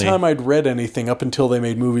 That's every definitely- time I'd read anything up until they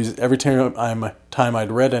made movies. Every time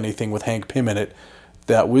I'd read anything with Hank Pym in it,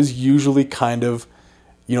 that was usually kind of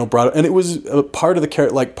brought up, and it was a part of the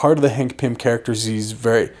character. Like, part of the Hank Pym characters, he's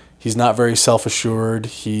not very self assured.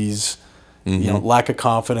 He's lack of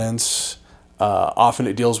confidence. Often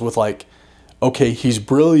it deals with like, okay, he's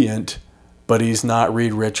brilliant, but he's not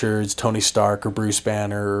Reed Richards, Tony Stark, or Bruce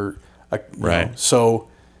Banner. Right. So,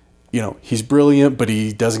 he's brilliant, but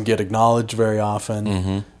he doesn't get acknowledged very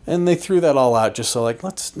often. And they threw that all out just so like,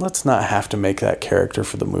 let's not have to make that character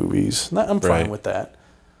for the movies. I'm fine Right. with that.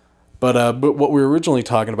 But what we were originally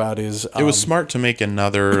talking about is it was smart to make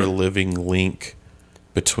another living link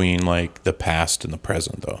between like the past and the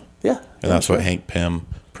present, though. yeah, And that's what Hank Pym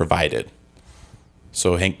provided.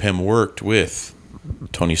 So Hank Pym worked with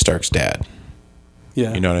Tony Stark's dad.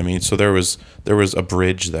 yeah. You know what I mean? So there was a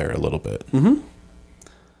bridge there a little bit.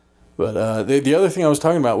 But the other thing I was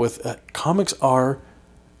talking about with comics are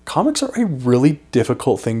a really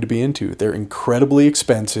difficult thing to be into. They're incredibly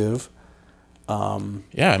expensive.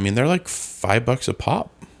 Yeah, I mean they're like $5 a pop.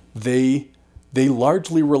 They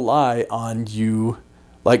largely rely on you,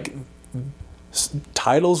 like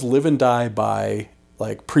titles live and die by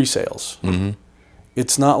like pre-sales.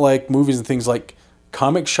 It's not like movies and things. Like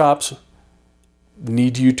comic shops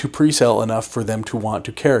need you to pre-sale enough for them to want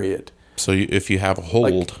to carry it. So if you have a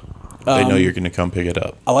hold, they know you're going to come pick it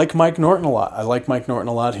up. I like Mike Norton a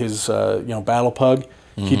lot. His Battle Pug.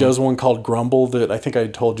 He does one called Grumble that I think I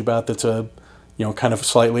told you about. That's a, kind of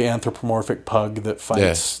slightly anthropomorphic pug that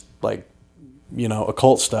fights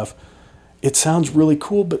occult stuff. It sounds really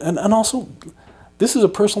cool, but and also, this is a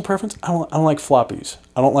personal preference. I don't like floppies.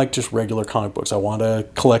 I don't like just regular comic books. I want a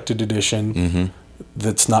collected edition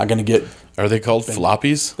that's not going to get. Are they called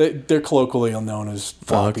floppies? They're colloquially known as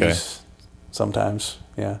floppies. okay. Sometimes,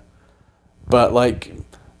 yeah. But like,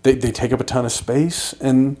 they take up a ton of space,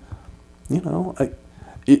 and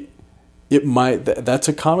it might that's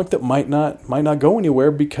a comic that might not go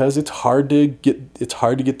anywhere because it's hard to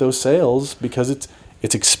get those sales because it's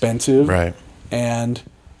expensive, Right. and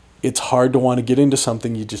it's hard to want to get into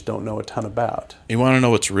something you just don't know a ton about. You want to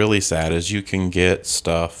know what's really sad is you can get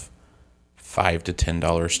stuff $5 to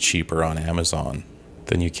 $10 cheaper on Amazon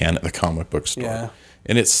than you can at the comic book store. Yeah.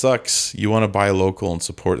 And it sucks. You want to buy local and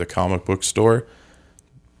support the comic book store,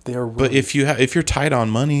 They are, but if you're tight on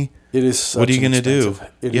money, it is. Such what are you going to do?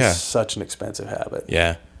 It Yeah. is such an expensive habit.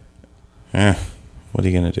 yeah, what are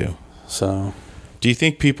you gonna do? So Do you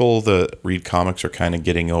think people that read comics are kind of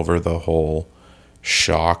getting over the whole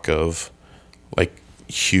shock of like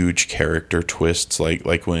huge character twists,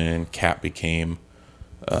 like when Cap became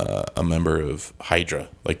a member of Hydra?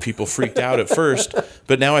 Like people freaked out at first,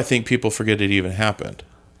 but now I think people forget it even happened.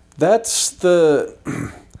 that's the.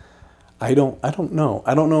 I don't know.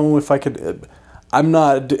 I don't know if I could. I'm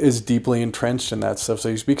not as deeply entrenched in that stuff,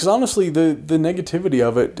 so because honestly, the negativity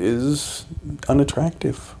of it is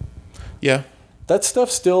unattractive. Yeah. That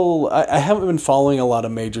stuff still. I haven't been following a lot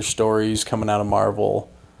of major stories coming out of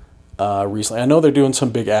Marvel recently. I know they're doing some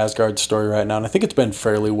big Asgard story right now, and I think it's been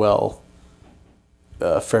fairly well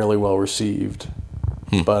received.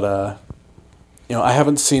 But I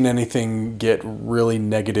haven't seen anything get really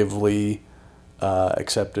negatively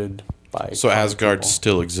accepted by. So comic Asgard people.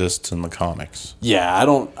 still exists in the comics. Yeah, I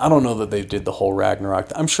don't know that they did the whole Ragnarok.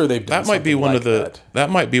 I'm sure they've done That might be something one like of the that. that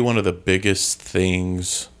might be one of the biggest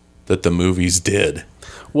things that the movies did.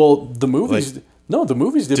 Well, the movies. The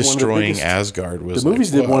movies did one of the Destroying biggest. Asgard was The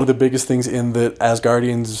movies like, did one of the biggest things in that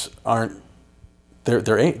Asgardians aren't.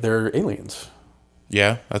 They're aliens.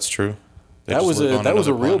 Yeah, that's true. They That just was live a on that was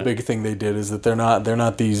a another real planet. big thing they did is that they're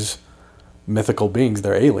not these mythical beings.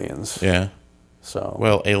 They're aliens. Yeah. So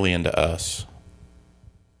Well, alien to us.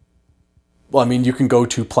 I mean, you can go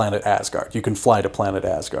to planet Asgard. You can fly to planet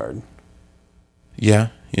Asgard. Yeah,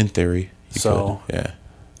 in theory. You So- could. Yeah.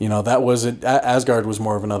 That wasn't Asgard was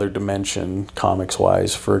more of another dimension comics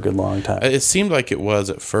wise for a good long time. It seemed like it was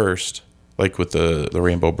at first, like with the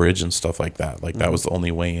Rainbow Bridge and stuff like that. Like that was the only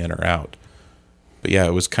way in or out. But yeah,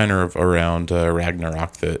 it was kind of around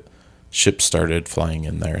Ragnarok that ships started flying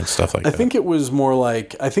in there and stuff like I that. think it was more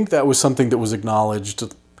like I think that was something that was acknowledged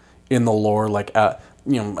in the lore. Like I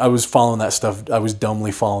was following that stuff. I was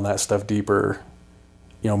dumbly following that stuff deeper,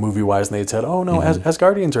 movie wise, and they had said, "Oh no,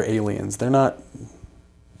 Asgardians are aliens. They're not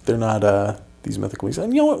these mythical beings."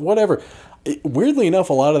 And you know what? Whatever. Weirdly enough,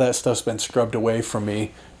 a lot of that stuff's been scrubbed away from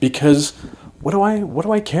me because what do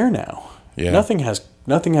I care now? Yeah. Nothing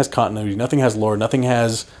has continuity. Nothing has lore. Nothing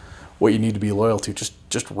has what you need to be loyal to.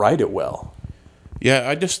 Just write it well.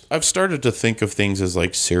 Yeah, I've started to think of things as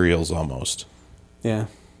like serials almost. Yeah.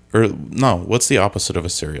 Or no, what's the opposite of a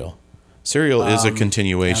serial? Serial is a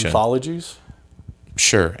continuation. Anthologies.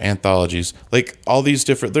 Sure, anthologies. Like all these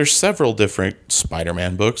different, there's several different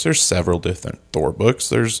Spider-Man books, there's several different Thor books,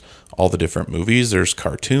 there's all the different movies, there's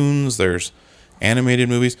cartoons, there's animated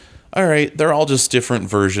movies. All right, they're all just different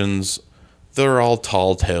versions. They're all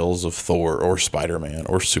tall tales of Thor or Spider-Man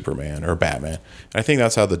or Superman or Batman. And I think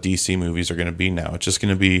that's how the DC movies are going to be now. It's just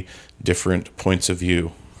going to be different points of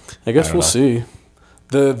view. I guess I we'll don't see.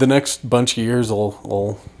 The next bunch of years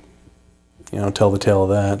will tell the tale of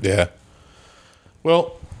that. Yeah.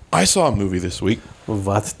 Well, I saw a movie this week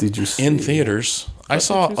What did you see? in theaters. I What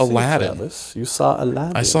saw did you see, Aladdin. Travis? You saw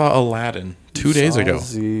Aladdin. I saw Aladdin 2 days ago.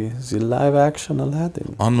 The live action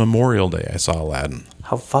Aladdin. On Memorial Day, I saw Aladdin.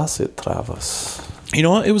 How was it, Travis? You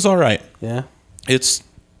know what? It was all right. Yeah. It's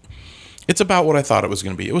about what I thought it was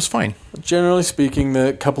going to be. It was fine. Generally speaking,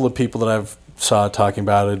 the couple of people that I've saw talking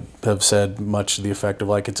about it have said much to the effect of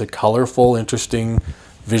like it's a colorful, interesting,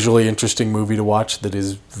 visually interesting movie to watch that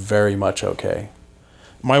is very much okay.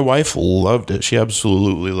 My wife loved it. She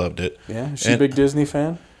absolutely loved it. Yeah, is she a And- big Disney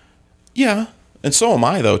fan? Yeah, and so am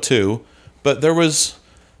I though too. But there was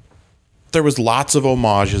lots of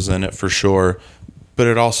homages in it for sure. But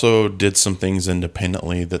it also did some things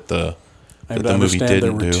independently that the movie understand there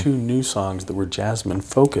didn't were do. 2 new songs that were Jasmine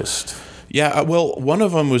focused. Yeah, well, one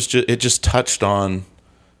of them was just touched on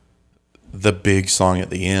the big song at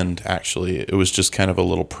the end. Actually, it was just kind of a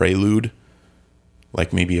little prelude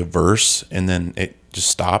like maybe a verse, and then it just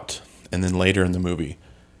stopped. And then later in the movie,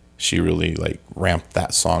 she really like ramped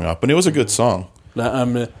that song up, and it was a good song.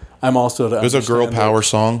 I'm also to It was a girl power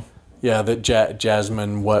song. Yeah, that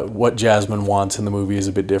Jasmine, what Jasmine wants in the movie is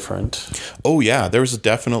a bit different. Oh yeah, there was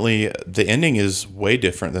definitely, the ending is way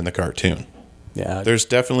different than the cartoon. Yeah, There's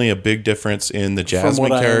definitely a big difference in the Jasmine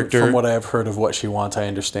character. From what I have heard of what she wants, I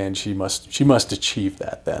understand she must achieve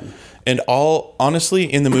that then. And all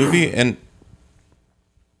honestly in the movie, and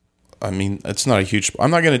I mean it's not a huge. I'm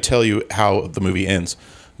not going to tell you how the movie ends,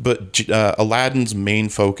 but Aladdin's main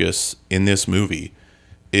focus in this movie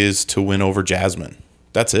is to win over Jasmine.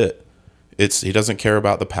 That's it. He doesn't care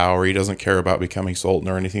about the power. He doesn't care about becoming Sultan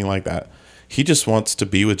or anything like that. He just wants to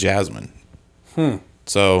be with Jasmine.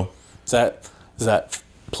 So does that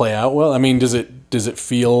play out well? I mean, does it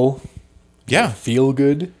feel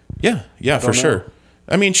good? Yeah, for sure.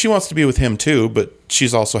 I mean, she wants to be with him too, but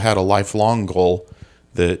she's also had a lifelong goal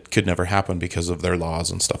that could never happen because of their laws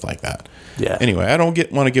and stuff like that. Yeah. Anyway, I don't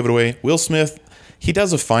want to give it away. Will Smith, he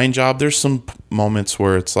does a fine job. There's some moments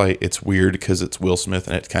where it's like it's weird because it's Will Smith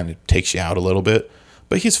and it kind of takes you out a little bit,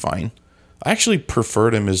 but he's fine. I actually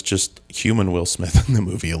preferred him as just human Will Smith in the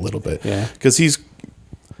movie a little bit. Yeah. Because he's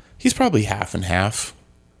probably half and half.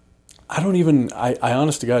 I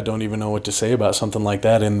honest to God don't even know what to say about something like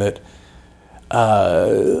that, in that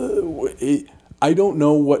I don't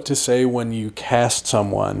know what to say when you cast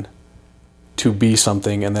someone to be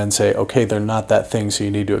something and then say, okay, they're not that thing, so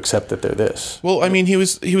you need to accept that they're this. Well, I mean, he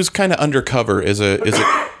was kind of undercover as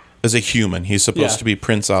a human. He's supposed to be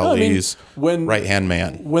Prince Ali's right-hand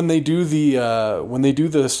man. When they do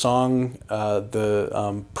the song,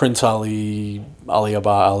 Prince Ali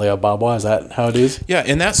Ababa, is that how it is? Yeah,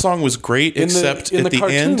 and that song was great, except in at the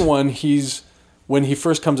cartoon end. One, when he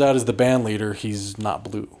first comes out as the band leader, he's not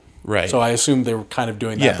blue. Right. So I assume they were kind of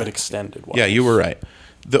doing that, but extended. Yeah, you were right.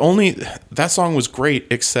 That song was great,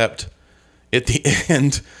 except at the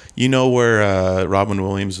end, you know where Robin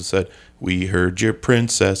Williams said, "We heard your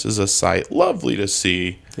princess is a sight lovely to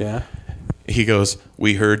see." Yeah. He goes,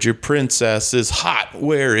 "We heard your princess is hot.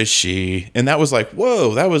 Where is she?" And that was like,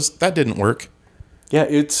 whoa, that didn't work. Yeah,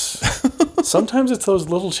 sometimes it's those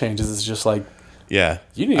little changes. It's just like, yeah,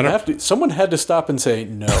 you didn't have to. Someone had to stop and say,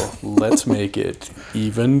 "No, let's make it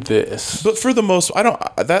even this." But for the most,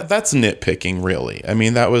 that's nitpicking, really. I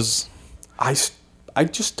mean, that was. I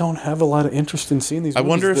just don't have a lot of interest in seeing these movies. I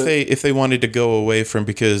wonder if they wanted to go away from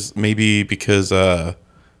because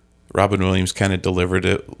Robin Williams kind of delivered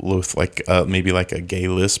it with maybe like a gay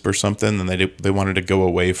lisp or something, and they wanted to go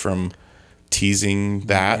away from teasing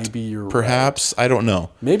that. Maybe you're perhaps right. I don't know.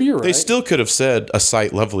 Maybe you're right. They still could have said a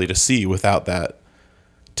sight lovely to see without that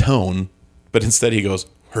tone, but instead he goes,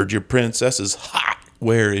 "Heard your princess is hot.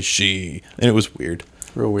 Where is she?" And it was weird.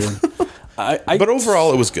 Real weird. But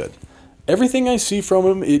overall, it was good. Everything I see from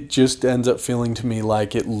him, it just ends up feeling to me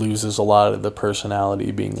like it loses a lot of the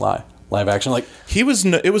personality being live action. Like it was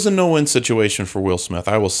a no-win situation for Will Smith.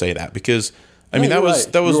 I will say that because I mean that was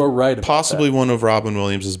right possibly one of Robin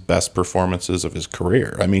Williams' best performances of his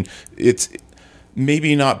career. I mean, it's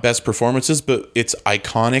maybe not best performances, but it's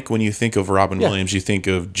iconic when you think of Robin Williams. You think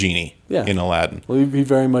of Genie in Aladdin. Well, he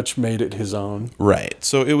very much made it his own. Right.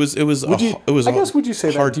 So it was would you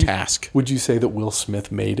say hard task. Would you say that Will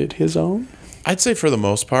Smith made it his own? I'd say for the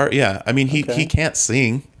most part, yeah. I mean, he can't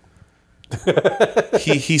sing.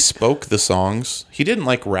 he spoke the songs. He didn't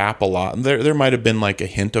like rap a lot. There might have been like a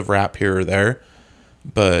hint of rap here or there,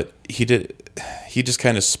 but he just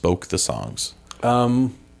kind of spoke the songs.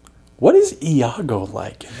 What is Iago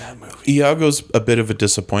like in that movie? Iago's a bit of a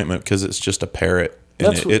disappointment because it's just a parrot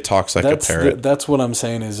and it talks like a parrot. That's what I'm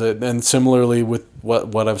saying is that, and similarly with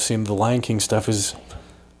what I've seen the Lion King stuff is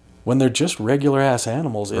when they're just regular ass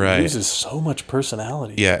animals, it loses so much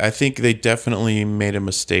personality. Yeah, I think they definitely made a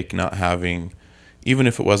mistake not having, even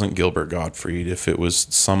if it wasn't Gilbert Gottfried, if it was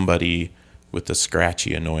somebody with a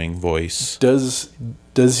scratchy, annoying voice. Does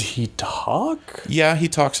he talk? Yeah, he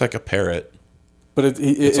talks like a parrot. But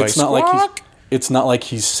it's like, not like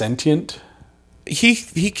he's sentient. He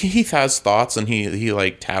has thoughts and he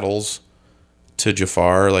like tattles to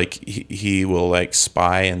Jafar, like he will like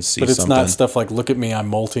spy and see something. But it's not stuff like "look at me, I'm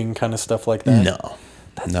molting" kind of stuff like that.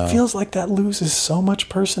 No, feels like that loses so much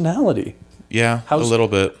personality. Yeah, a little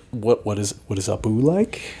bit. What is Abu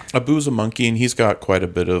like? Abu's a monkey and he's got quite a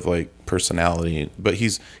bit of like personality, but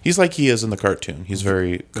he's like he is in the cartoon. He's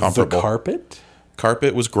very comparable. The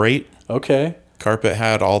Carpet was great. Okay. Carpet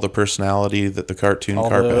had all the personality that the cartoon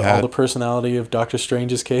Carpet had. All the personality of Doctor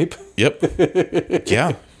Strange's cape? Yep.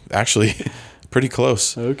 Yeah, actually, pretty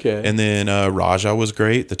close. Okay. And then Raja was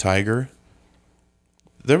great, the tiger.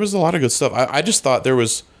 There was a lot of good stuff. I just thought there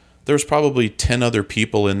was probably 10 other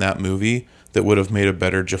people in that movie that would have made a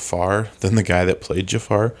better Jafar than the guy that played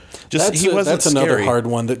Jafar. That's another hard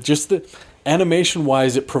one. That just the animation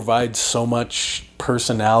wise, it provides so much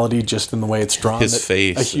personality just in the way it's drawn. His that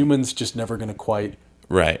face. a human's just never going to quite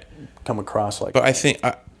Right. come across like. But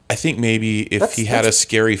that. I think maybe if he had a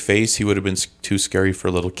scary face, he would have been too scary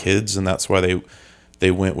for little kids, and that's why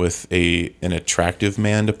they went with an attractive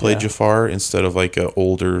man to play Jafar instead of like a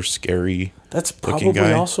older, scary. That's looking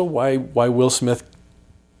probably guy. also why Will Smith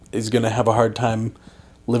is going to have a hard time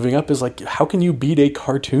living up. Is like, how can you beat a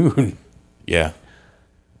cartoon? Yeah,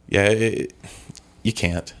 you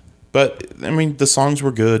can't. But I mean, the songs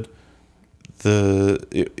were good.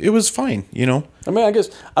 It was fine, you know. I mean, I guess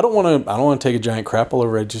I don't want to take a giant crap all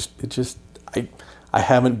over it. I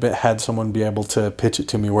haven't had someone be able to pitch it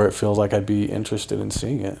to me where it feels like I'd be interested in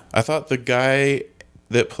seeing it. I thought the guy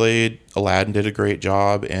that played Aladdin did a great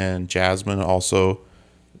job, and Jasmine also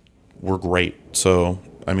were great. So,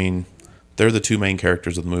 I mean, they're the two main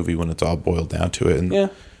characters of the movie when it's all boiled down to it.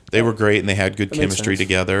 And they were great, and they had good That makes chemistry sense.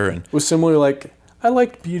 together. And It was similar, like, I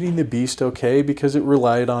liked Beauty and the Beast okay because it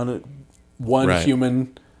relied on one Right.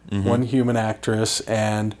 human actress,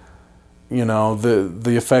 and you know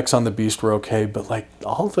the effects on the Beast were okay, but like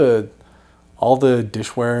all the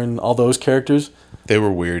dishware and all those characters, they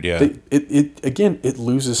were weird, yeah. it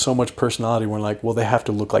loses so much personality when like, well, they have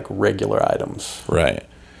to look like regular items. Right.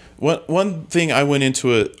 One thing I went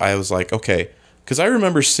into it, I was like, okay, because I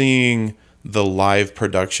remember seeing the live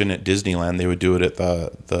production at Disneyland. They would do it at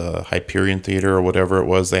the Hyperion Theater or whatever it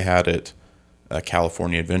was they had at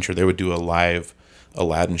California Adventure. They would do a live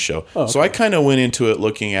Aladdin show. Oh, okay. So I kind of went into it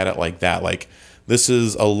looking at it like that, like this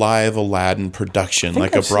is a live Aladdin production,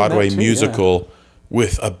 like I've a seen that Broadway too, musical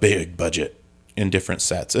with a big budget in different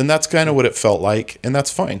sets, and that's kind of what it felt like, and that's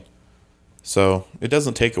fine. So it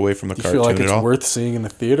doesn't take away from the Do you cartoon feel like at it's all. worth seeing in the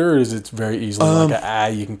theater, or is it very easily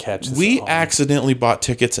like you can catch this? We at home? accidentally bought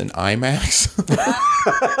tickets in IMAX.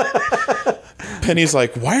 Penny's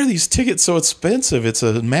like, why are these tickets so expensive? It's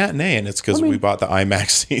a matinee, and it's because we bought the IMAX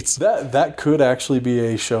seats. That could actually be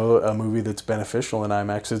a movie that's beneficial in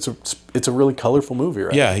IMAX. It's a really colorful movie,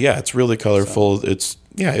 right? Yeah, it's really colorful. It's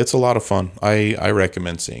a lot of fun. I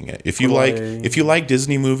recommend seeing it. If you like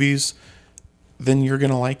Disney movies, then you're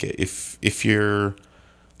gonna like it. If you're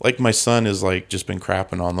like my son is like just been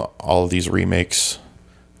crapping on all of these remakes,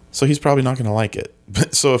 so he's probably not gonna like it.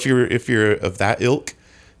 So if you're of that ilk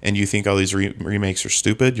and you think all these remakes are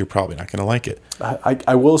stupid, you're probably not gonna like it.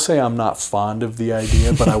 I will say I'm not fond of the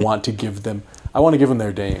idea, but I want to give them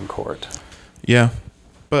their day in court. Yeah,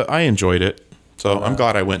 but I enjoyed it, so I'm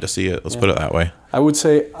glad I went to see it. Let's put it that way. I would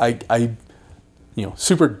say I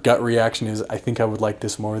super gut reaction is I think I would like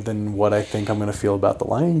this more than what I think I'm going to feel about The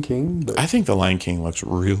Lion King. But I think The Lion King looks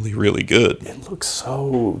really, really good. it looks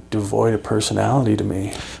so devoid of personality to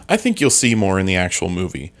me. I think you'll see more in the actual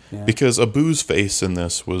movie because Abu's face in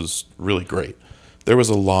this was really great. There was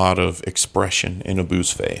a lot of expression in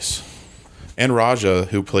Abu's face. And Raja,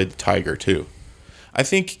 who played the tiger, too. I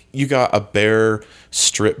think you got a bare,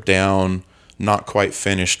 stripped down, not quite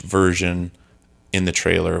finished version in the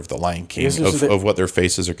trailer of The Lion King of what their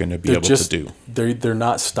faces are going to be able to do. They're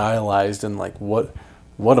not stylized, and like what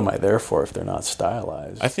am I there for if they're not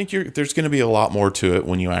stylized? I think there's going to be a lot more to it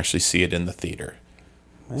when you actually see it in the theater.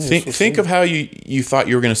 We'll Think see. of how you thought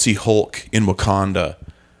you were going to see Hulk in Wakanda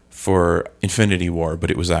for Infinity War,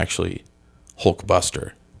 but it was actually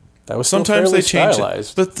Hulkbuster. That was Sometimes they change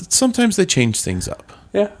stylized. it, but sometimes they change things up.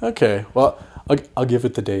 Yeah. Okay. Well, I'll give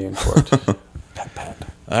it the day in court. Pat.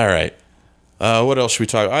 All right. What else should we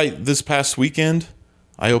talk? This past weekend,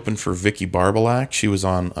 I opened for Vicky Barbalack. She was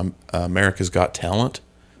on America's Got Talent.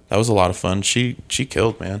 That was a lot of fun. She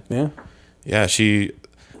killed, man. Yeah. Yeah,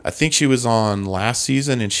 I think she was on last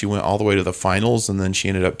season, and she went all the way to the finals, and then she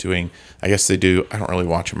ended up doing, I guess they do, I don't really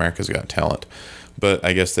watch America's Got Talent, but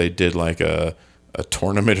I guess they did like a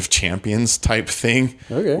tournament of champions type thing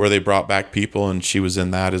where they brought back people, and she was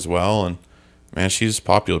in that as well, and man, she's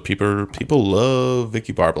popular. People love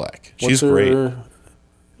Vicky Barbalack. She's great.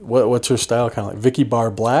 What's her style kind of like? Vicky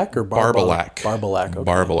Barbalack or Barbalack. Barbalack.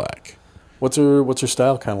 Okay. Barbalack. What's her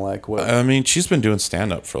style kind of like? What? I mean, she's been doing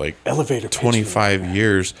stand up for like Elevator pitch. 25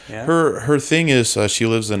 years. Yeah. Her thing is she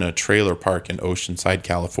lives in a trailer park in Oceanside,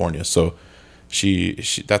 California. So she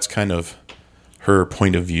that's kind of her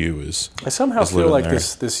point of view is. I somehow is feel living like there.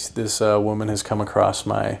 this woman has come across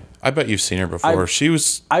my. I bet you've seen her before.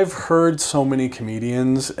 I've heard so many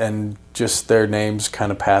comedians and just their names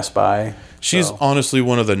kind of pass by. She's so. honestly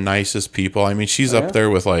one of the nicest people. I mean, she's up there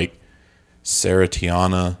with like Sarah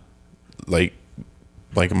Tiana, like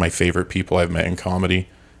like my favorite people I've met in comedy.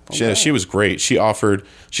 She was great. She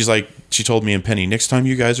told me and Penny, next time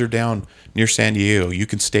you guys are down near San Diego, you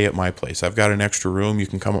can stay at my place. I've got an extra room. You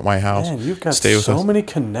can come at my house. Man, you've got stay with so us. many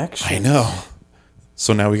connections. I know.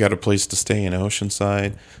 So now we got a place to stay in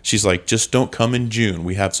Oceanside. She's like, just don't come in June.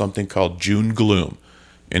 We have something called June gloom.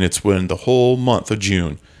 And it's when the whole month of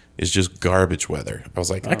June is just garbage weather. I was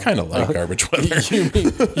like, I kind of like garbage weather.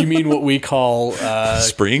 You mean what we call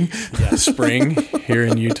Spring? spring here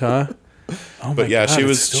in Utah? Oh But my yeah, God, she it's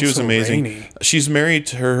was still so amazing. rainy. She's married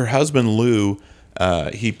to her husband Lou.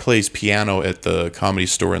 He plays piano at the Comedy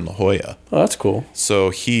Store in La Jolla. Oh, that's cool.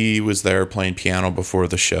 So he was there playing piano before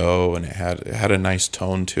the show, and it had a nice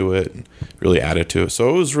tone to it, and really added to it. So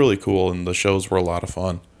it was really cool, and the shows were a lot of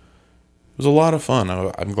fun. It was a lot of fun.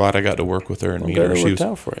 I'm glad I got to work with her and meet her. Glad it She worked was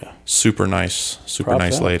out for you. super nice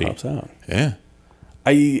Props out, lady. props out. Yeah.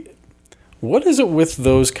 What is it with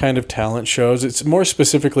those kind of talent shows? It's more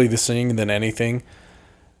specifically the singing than anything.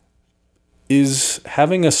 Is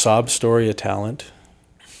having a sob story a talent?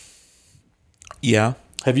 Yeah.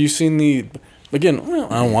 Have you seen the? Again, I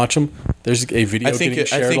don't watch them. There's a video getting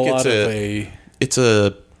shared a lot of a. It's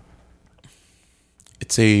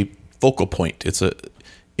a focal point.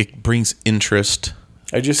 It brings interest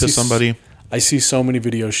to somebody. I see so many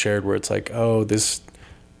videos shared where it's like, oh, this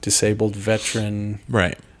disabled veteran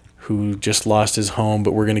Right. who just lost his home,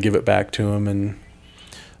 but we're going to give it back to him. And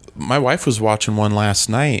My wife was watching one last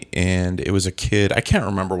night, and it was a kid. I can't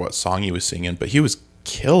remember what song he was singing, but he was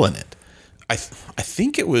killing it. I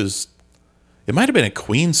think it might have been a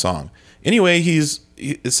Queen song. Anyway,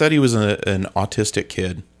 it said he was an autistic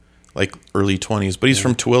kid, like early 20s, but he's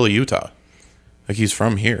from Tooele, Utah. Like he's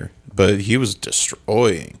from here, but he was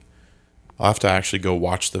destroying. I'll have to actually go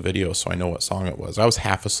watch the video so I know what song it was. I was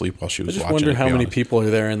half asleep while she was I just watching. wonder it, to how be many honest. people are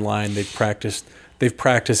there in line. They've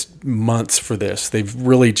practiced months for this. They've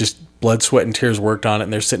really just blood, sweat, and tears worked on it,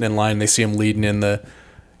 and they're sitting in line. And they see him leading in the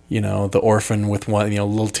orphan with one,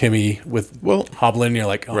 little Timmy with hobbling. And you're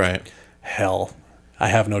like, oh, Right. hell, I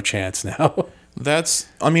have no chance now.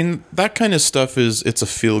 That kind of stuff it's a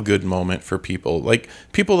feel good moment for people. Like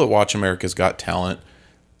people that watch America's Got Talent,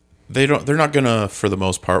 they're not gonna, for the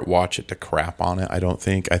most part, watch it to crap on it. I don't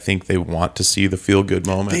think. I think they want to see the feel good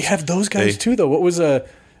moments. They have those guys too, though. What was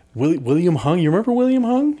William Hung? You remember William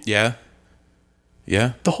Hung? Yeah.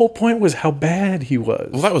 Yeah. The whole point was how bad he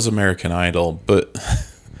was. Well, that was American Idol, but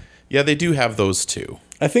yeah, they do have those too.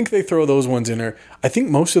 I think they throw those ones in there. I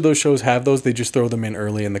think most of those shows have those. They just throw them in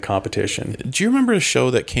early in the competition. Do you remember a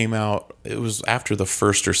show that came out? It was after the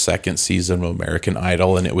first or second season of American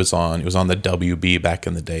Idol, and it was on the WB back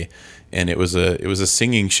in the day, and it was a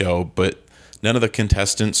singing show, but none of the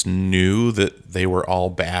contestants knew that they were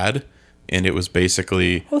all bad, and it was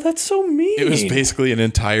basically Oh, that's so mean. it was basically an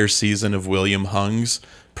entire season of William Hung's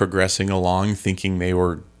progressing along, thinking they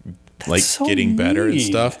were like so getting better and mean.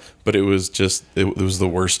 stuff, but it was the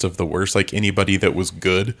worst of the worst. Like anybody that was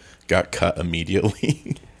good got cut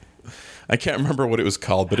immediately. I can't remember what it was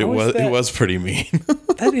called, but How is it that? was pretty mean.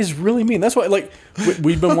 That is really mean. That's why, like,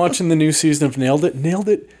 we've been watching the new season of Nailed It.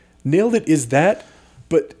 Nailed It is that,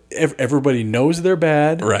 but everybody knows they're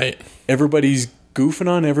bad. Right. Everybody's goofing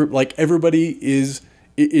on everybody is.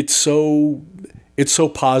 It's so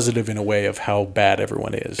positive in a way of how bad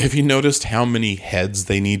everyone is. Have you noticed how many heads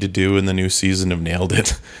they need to do in the new season of Nailed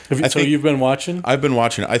It? You've been watching? I've been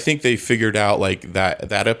watching it. I think they figured out like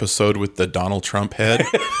that episode with the Donald Trump head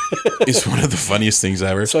is one of the funniest things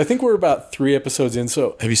ever. So I think we're about 3 episodes in.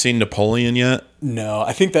 So Have you seen Napoleon yet? no,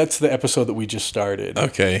 I think that's the episode that we just started.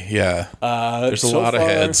 Okay, yeah. There's a lot of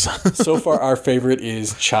heads. So far, our favorite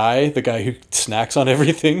is Chai, the guy who snacks on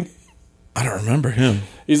everything. I don't remember him.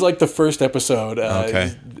 He's like the first episode.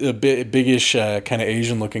 Okay. A biggish, kind of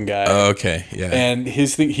Asian-looking guy. Okay, yeah. And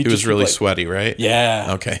his thing, He was really sweaty, right?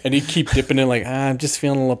 Yeah. Okay. And he'd keep dipping in like, I'm just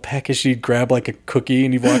feeling a little peckish. He'd grab like a cookie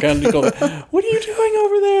and he'd walk out and he'd go, what are you doing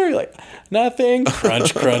over there? You're like, nothing.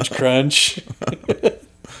 Crunch, crunch, crunch.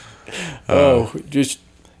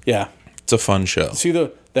 Yeah. It's a fun show. See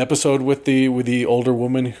the episode with the older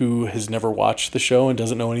woman who has never watched the show and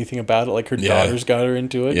doesn't know anything about it. Like her daughters got her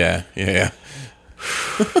into it. Yeah.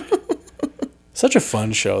 Such a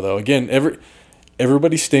fun show, though. Again,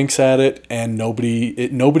 everybody stinks at it, and nobody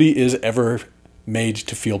is ever made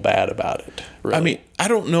to feel bad about it. Really. I mean, I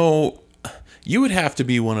don't know. You would have to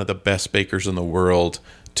be one of the best bakers in the world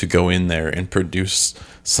to go in there and produce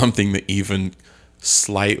something that even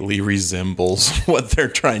slightly resembles what they're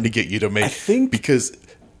trying to get you to make. I think because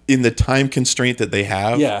in the time constraint that they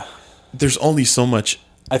have, there's only so much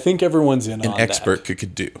I think everyone's in an on expert that.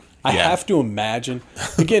 could do. I have to imagine.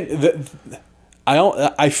 Again,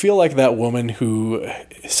 I feel like that woman who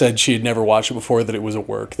said she had never watched it before, that it was a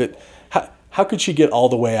work. That how could she get all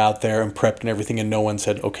the way out there and prepped and everything, and no one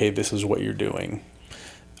said, okay, this is what you're doing?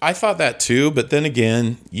 I thought that too, but then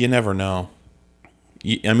again, you never know.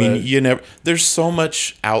 You never. There's so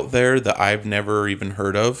much out there that I've never even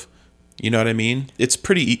heard of. You know what I mean? It's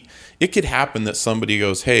pretty. It could happen that somebody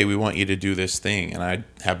goes, "Hey, we want you to do this thing," and I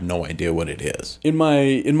have no idea what it is. In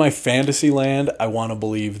my fantasy land, I want to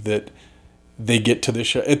believe that they get to the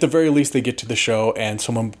show. At the very least, they get to the show, and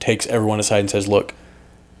someone takes everyone aside and says, "Look,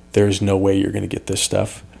 there's no way you're going to get this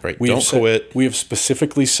stuff. Right? Don't quit. We have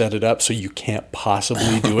specifically set it up so you can't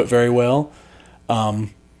possibly do it very well.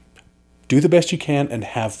 Do the best you can and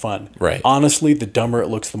have fun. Right. Honestly, the dumber it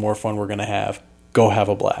looks, the more fun we're going to have. Go have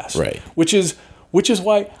a blast. Right. Which is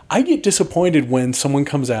why I get disappointed when someone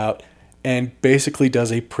comes out and basically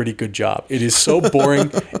does a pretty good job. It is so boring.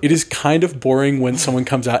 It is kind of boring when someone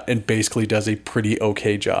comes out and basically does a pretty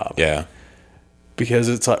okay job. Yeah. Because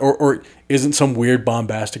it's like, or isn't some weird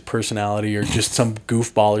bombastic personality or just some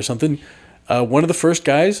goofball or something. One of the first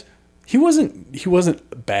guys, he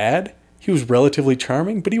wasn't bad. He was relatively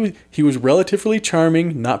charming, but he was relatively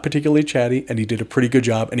charming, not particularly chatty, and he did a pretty good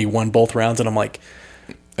job, and he won both rounds. And I'm like,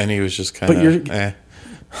 and he was just kind of,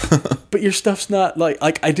 but your stuff's not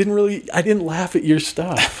like I didn't laugh at your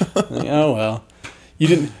stuff. Like, oh well, you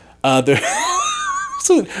didn't.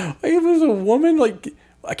 So it was a woman, like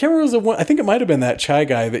I can't remember. It was a one. I think it might have been that Chai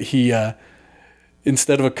guy that he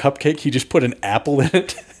instead of a cupcake, he just put an apple in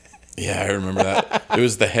it. Yeah, I remember that. It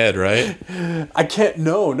was the head, right? I can't.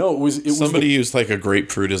 No. It was somebody used like a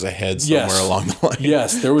grapefruit as a head somewhere along the line.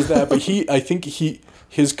 Yes, there was that. But I think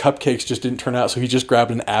his cupcakes just didn't turn out, so he just grabbed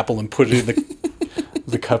an apple and put it in the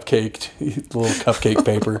little cupcake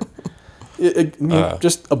paper.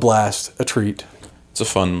 Just a blast, a treat. It's a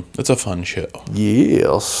fun show.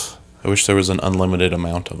 Yes. I wish there was an unlimited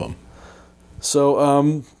amount of them.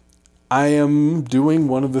 So, I am doing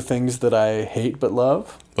one of the things that I hate but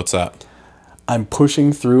love. What's that? I'm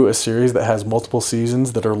pushing through a series that has multiple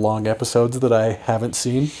seasons that are long episodes that I haven't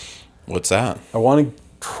seen. What's that? I want to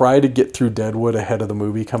try to get through Deadwood ahead of the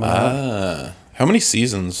movie coming out. How many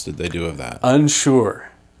seasons did they do of that? Unsure.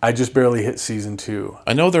 I just barely hit season 2.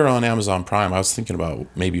 I know they're on Amazon Prime. I was thinking about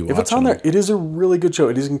maybe watching If it's on there, it is a really good show.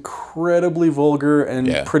 It is incredibly vulgar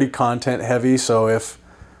and pretty content heavy, so if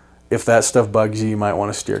that stuff bugs you might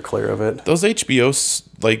want to steer clear of it. Those HBOs,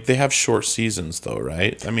 like, they have short seasons, though,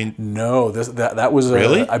 right? I mean, no, that was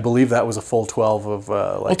really. I believe that was a full 12 of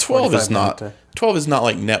like. Well, 12 is not. 12 is not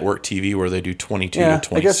like network TV where they do 22 to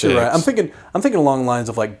 26. I guess you're right. I'm thinking along the lines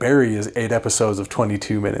of like Barry is 8 episodes of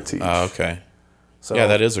 22 minutes each. Oh, okay. So yeah,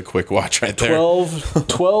 that is a quick watch right there.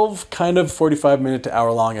 12 kind of 45-minute to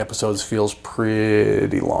hour-long episodes feels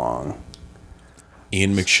pretty long.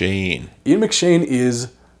 Ian McShane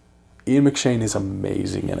is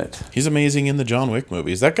amazing in it. He's amazing in the John Wick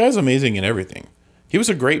movies. That guy's amazing in everything. He was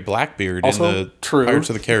a great Blackbeard in the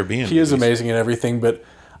Pirates of the Caribbean He is amazing in everything, but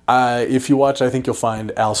if you watch, I think you'll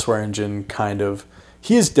find Al Swearingen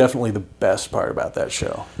he is definitely the best part about that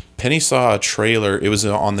show. Penny saw a trailer. It was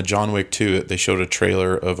on the John Wick 2. They showed a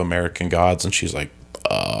trailer of American Gods, and she's like,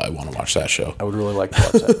 I want to watch that show. I would really like to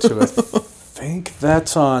watch that, too. I think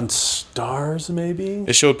that's on Stars, maybe?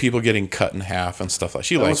 It showed people getting cut in half and stuff like that.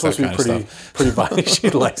 She likes that kind of stuff. Pretty violent. She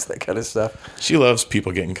likes that kind of stuff. She loves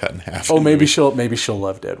people getting cut in half. Oh, maybe she'll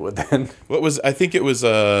love Deadwood then. I think it was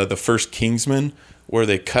the first Kingsman where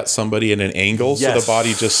they cut somebody at an angle so the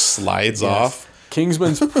body just slides off.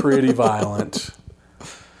 Kingsman's pretty violent.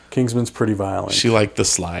 She liked the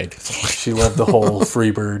slide. She loved the whole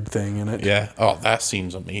Freebird thing in it. Yeah. Oh, that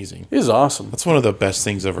seems amazing. It is awesome. That's one of the best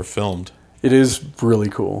things ever filmed. It is really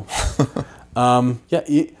cool.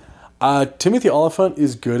 Timothy Olyphant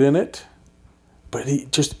is good in it, but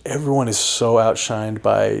everyone is so outshined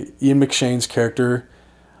by Ian McShane's character.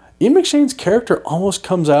 Ian McShane's character almost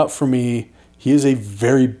comes out for me. He is a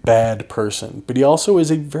very bad person, but he also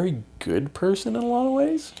is a very good person in a lot of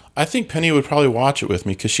ways. I think Penny would probably watch it with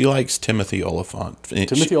me because she likes Timothy Olyphant.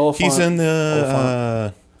 Timothy Olyphant. He's in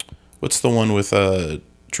the what's the one with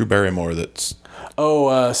Drew Barrymore? That's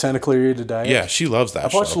Santa Clarita Diet. Yeah, she loves that.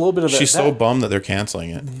 I've watched a little bit of that. She's so bummed that they're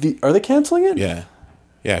canceling it. Are they cancelling it?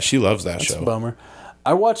 Yeah, she loves that show. That's a bummer.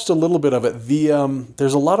 I watched a little bit of it.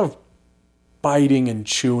 There's a lot of biting and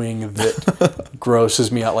chewing that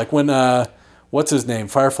grosses me out. Like when what's his name?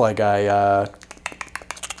 Firefly guy.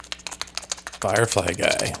 Firefly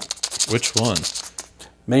guy. Which one?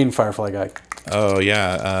 Main Firefly guy. Oh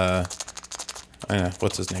yeah. I know.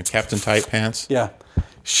 What's his name? Captain Tight Pants. Yeah.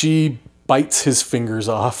 She bites his fingers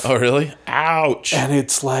off. Oh really? Ouch. And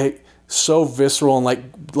it's like, so visceral and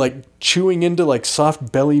like chewing into like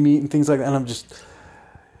soft belly meat and things like that. And I'm just,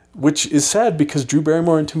 which is sad because Drew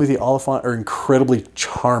Barrymore and Timothy Olyphant are incredibly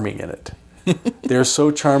charming in it. They're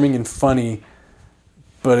so charming and funny,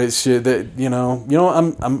 but it's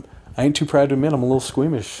that I ain't too proud to admit I'm a little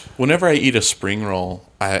squeamish. Whenever I eat a spring roll,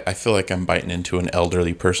 I feel like I'm biting into an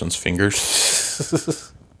elderly person's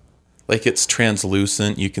fingers. Like it's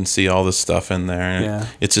translucent. You can see all the stuff in there. Yeah.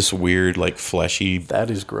 It's just weird, like fleshy. That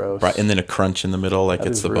is gross. Right, and then a crunch in the middle, like That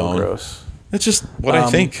it's is the real bone. gross. It's just what I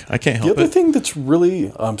think. I can't The help other it. thing that's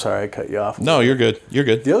really... I'm sorry, I cut you off. No, you're good. You're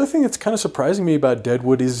good. The other thing that's kind of surprising me about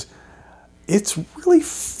Deadwood is it's really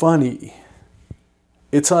funny.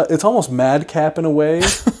 It's almost madcap in a way.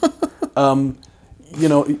 Ian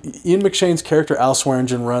McShane's character Al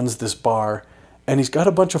Swearingen runs this bar, and he's got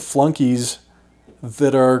a bunch of flunkies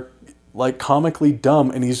that are like comically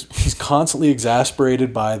dumb, and he's constantly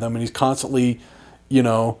exasperated by them, and he's constantly,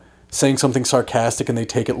 saying something sarcastic, and they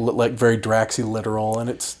take it like very Draxy literal, and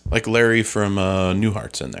it's Like Larry from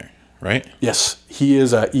Newhart's in there, right? yes, he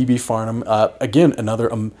is E.B. Farnham. Again, another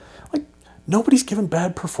like nobody's given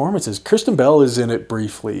bad performances. Kristen Bell is in it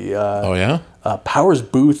briefly. Oh yeah. Powers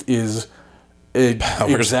Booth is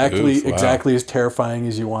exactly Booth, wow. exactly as terrifying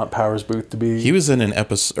as you want Powers Booth to be. He was in an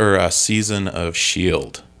episode or a season of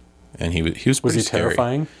Shield, and he was was pretty he scary.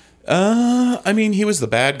 terrifying? I mean, he was the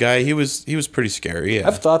bad guy. He was pretty scary. Yeah.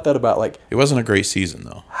 I've thought that about like It wasn't a great season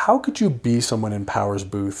though. how could you be someone in Powers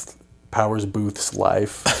Booth's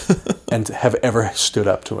life and have ever stood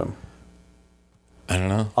up to him? I don't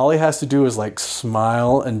know. All he has to do is like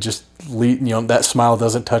smile and just that smile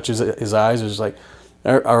doesn't touch his eyes. It's like,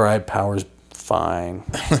 all right, Powers, fine.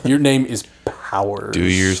 Your name is Powers. Do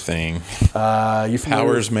your thing. You familiar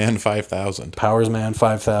Powers with Man 5000. Powers Man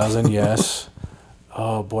 5000? Yes.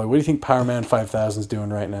 Oh boy, what do you think Power Man 5000 is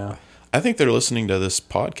doing right now? I think they're listening to this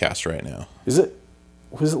podcast right now. Was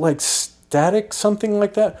it like Static something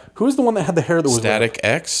like that? Who was the one that had the hair that was Static way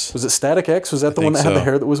up? X? Was it Static X? Was that the one think that had the so.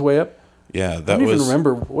 hair that was way up? Yeah, I that don't was even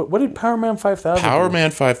remember. What did Power Man 5000 Power do?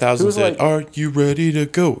 Man 5000 It was said, like- "Are you ready to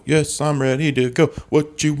go? Yes, I'm ready to go.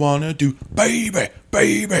 What you wanna do, baby,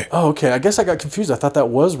 baby?" Oh, okay. I guess I got confused. I thought that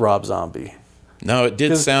was Rob Zombie. No, it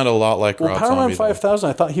did sound a lot like Well, Rob Power Zombie. Man though. 5000,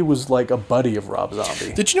 I thought he was like a buddy of Rob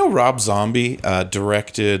Zombie. Did you know Rob Zombie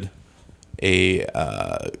directed a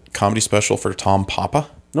comedy special for Tom Papa?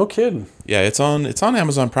 No kidding. Yeah, it's on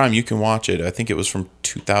Amazon Prime. You can watch it. I think it was from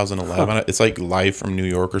 2011. It's like Live from New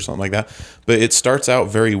York or something like that. But it starts out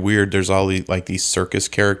very weird. There's all these circus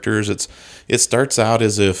characters. It starts out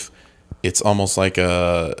as if it's almost like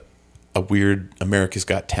a weird America's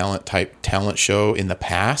Got Talent type talent show in the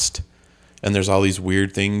past. And there's all these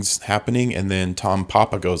weird things happening, and then Tom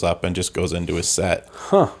Papa goes up and just goes into his set.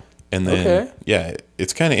 Huh. And then Okay. yeah,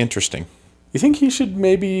 it's kind of interesting. You think he should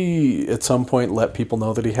maybe at some point let people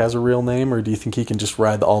know that he has a real name, or do you think he can just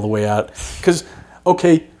ride all the way out? Because,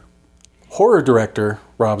 okay, horror director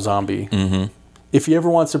Rob Zombie, if he ever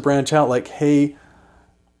wants to branch out, like, hey,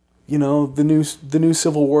 the new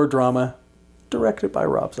Civil War drama, directed by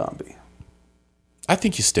Rob Zombie. I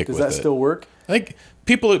think you stick Does with that it. still work? I think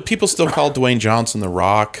people still call Dwayne Johnson The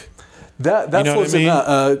Rock. That You know what floats I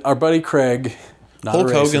mean? our buddy Craig. Not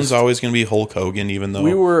Hulk a Hogan's racist. always going to be Hulk Hogan, even though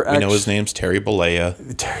We were know his name's Terry Bollea.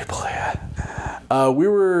 Terry Bollea. We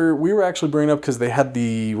were actually bringing up because they had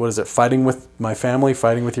the Fighting with My Family,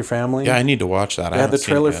 Fighting with Your Family. Yeah, I need to watch that. They had the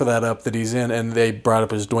trailer for that up that he's in, and they brought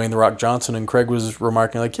up as Dwayne the Rock Johnson, and Craig was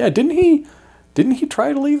remarking like, yeah, didn't he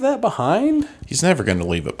try to leave that behind? He's never going to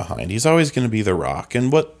leave it behind. He's always going to be The Rock,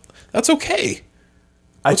 and that's okay.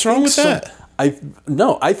 What's I wrong think with that?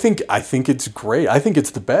 I think it's great. I think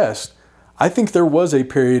it's the best. I think there was a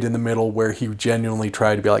period in the middle where he genuinely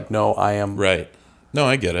tried to be like, no, I am Right. No,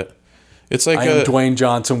 I get it. It's like I am Dwayne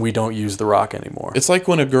Johnson. We don't use The Rock anymore. It's like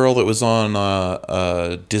when a girl that was on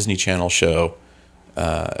a Disney Channel show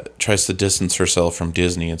tries to distance herself from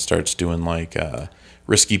Disney and starts doing like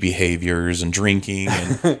risky behaviors and drinking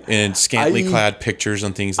and scantily clad pictures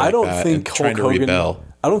and things like I don't that. think and trying Hulk to Hogan. rebel.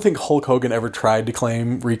 I don't think Hulk Hogan ever tried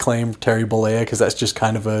to reclaim Terry Bollea because that's just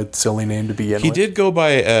kind of a silly name to begin He with. did go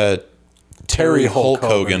by Terry Hulk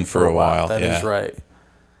Hogan for a while. That is yeah. right.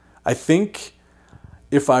 I think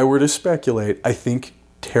if I were to speculate, I think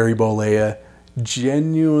Terry Bollea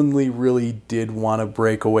genuinely really did want to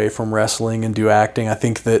break away from wrestling and do acting. I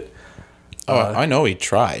think that I know he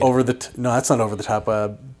tried. no, that's not Over the Top.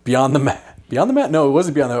 Beyond the Mat. Beyond the Mat? No, it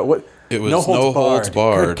wasn't Beyond the Mat. What? It was No Holds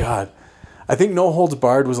Barred. Good God. I think No Holds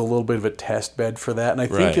Barred was a little bit of a test bed for that, and I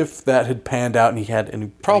think Right. if that had panned out and he had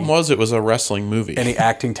Problem was it was a wrestling movie. any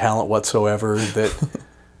acting talent whatsoever, that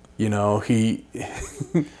he,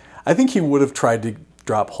 I think he would have tried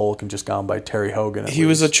drop Hulk and just gone by Terry Hogan. He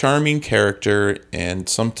was a charming character, and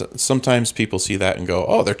sometimes people see that and go,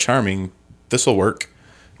 "Oh, they're charming. This will work."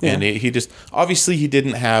 Yeah. And he just obviously he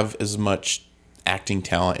didn't have as much acting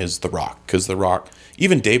talent as The Rock, because The Rock,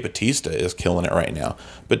 even Dave Bautista is killing it right now.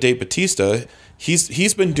 But Dave Bautista,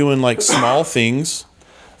 he's been doing like small things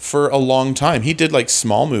for a long time. He did like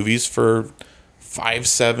small movies for 5,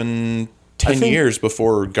 7, 10 years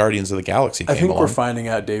before Guardians of the Galaxy came I think along. we're finding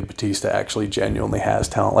out Dave Bautista actually genuinely has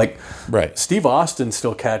talent. Like, Right. Steve Austin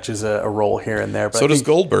still catches a role here and there. But So I does think,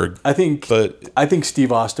 Goldberg. I think But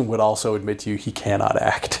Steve Austin would also admit to you he cannot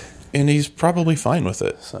act. and he's probably fine with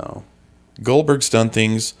it. So Goldberg's done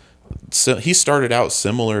things. So he started out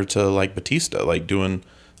similar to like Batista, like doing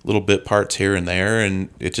little bit parts here and there, and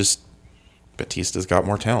it just Batista's got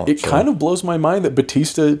more talent. it kind of blows my mind that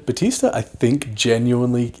Batista, I think,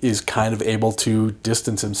 genuinely is kind of able to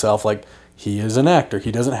distance himself. Like, he is an actor.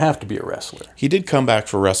 He doesn't have to be a wrestler. He did come back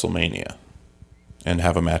for WrestleMania and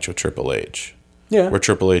have a match with Triple H. Yeah. Where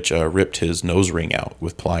Triple H ripped his nose ring out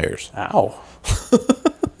with pliers. Ow.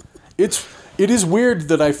 It is weird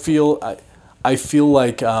that I feel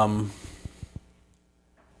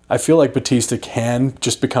Batista can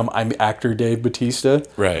just become I'm actor Dave Batista.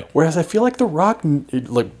 Right. Whereas I feel like The Rock,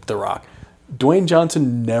 Dwayne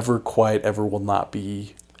Johnson never quite ever will not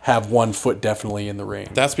have one foot definitely in the ring.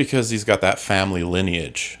 That's because he's got that family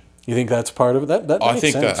lineage. You think that's part of it? That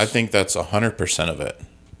makes sense. I think that's 100% of it.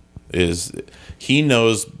 Is he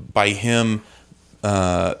knows by him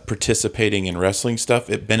participating in wrestling stuff,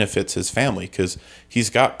 it benefits his family because he's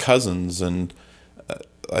got cousins, and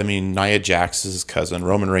Nia Jax is his cousin,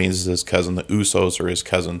 Roman Reigns is his cousin, the Usos are his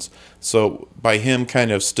cousins. So by him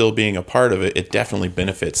kind of still being a part of it, it definitely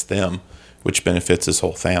benefits them, which benefits his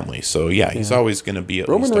whole family. So yeah, he's always going to be at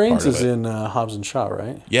Roman least a Reigns part of is it. in Hobbs and Shaw,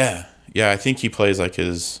 right? Yeah. I think he plays like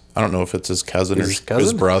I don't know if it's his cousin or His his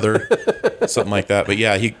cousin? brother, something like that. But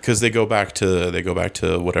yeah, because they go back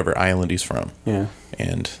to whatever island he's from. Yeah.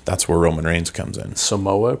 And that's where Roman Reigns comes in.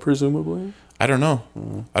 Samoa, presumably. I don't know.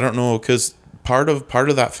 I don't know because part of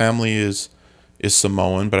that family is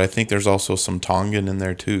Samoan, but I think there's also some Tongan in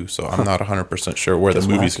there too. So I'm not 100% sure where the Guess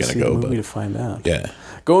we'll movie's have going to see go. the movie to But find out. yeah,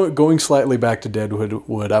 Going slightly back to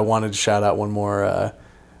Deadwood, I wanted to shout out one more.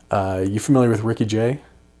 You familiar with Ricky Jay?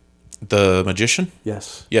 the magician.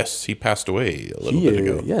 Yes. Yes, he passed away a little bit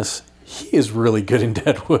ago. Yes. He is really good in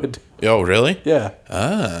Deadwood. Oh, really? Yeah.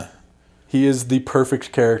 Ah, He is the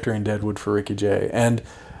perfect character in Deadwood for Ricky Jay. And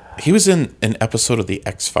he was in an episode of the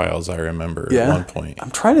X-Files. I remember at one point. I'm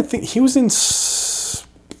trying to think. He was in.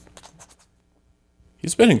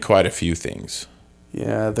 He's been in quite a few things.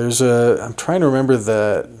 Yeah, I'm trying to remember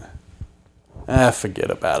that. Forget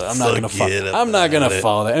about it. I'm not gonna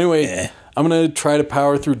follow that. Anyway, I'm gonna try to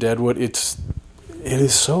power through Deadwood. It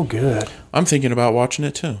is so good. I'm thinking about watching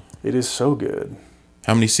it too. It is so good.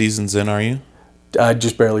 How many seasons in are you? I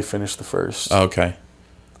just barely finished the first. Okay.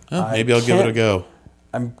 Well, maybe I'll give it a go.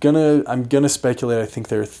 I'm gonna speculate. I think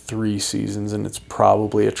there are 3 seasons, and it's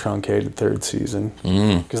probably a truncated 3rd season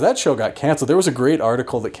because that show got canceled. There was a great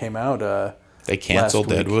article that came out. They canceled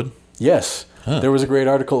last week. Deadwood? Yes, there was a great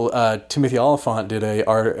article. Timothy Oliphant did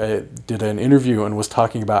an interview and was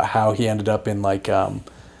talking about how he ended up in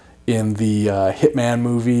in the Hitman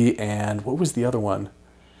movie, and what was the other one?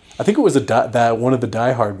 I think it was one of the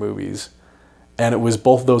Die Hard movies, and it was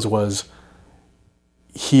both of those was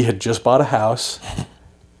he had just bought a house.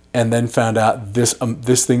 And then found out this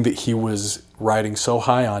thing that he was riding so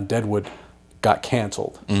high on, Deadwood, got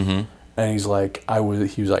canceled. Mm-hmm. And he was like, I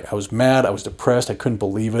was mad, I was depressed, I couldn't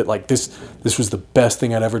believe it. Like this was the best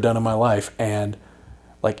thing I'd ever done in my life. And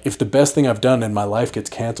like, if the best thing I've done in my life gets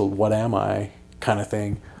canceled, what am I? Kind of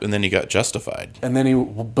thing. And then he got Justified. And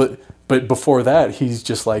then but before that, he's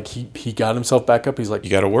just like he got himself back up. He's like, You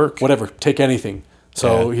got to work. whatever, take anything.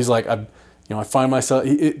 So Yeah. he's like, I find myself.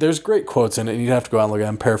 There's great quotes in it. And you'd have to go out and look at it.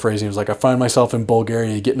 I'm paraphrasing. He was like, I find myself in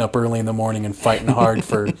Bulgaria, getting up early in the morning and fighting hard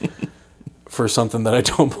for something that I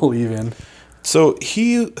don't believe in. So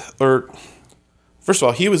first of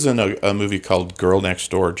all, he was in a movie called Girl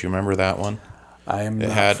Next Door. Do you remember that one? I am It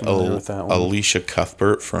not had familiar with that one. Alicia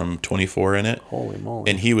Cuthbert from 24 in it. Holy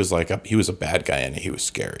moly! And he was a bad guy in it. He was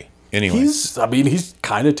scary. Anyway, he's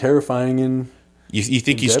kind of terrifying in. you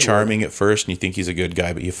think he's Deadwood. charming at first, and you think he's a good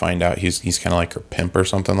guy, but you find out he's kind of like her pimp or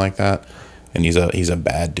something like that, and he's a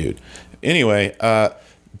bad dude. Anyway,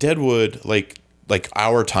 Deadwood, like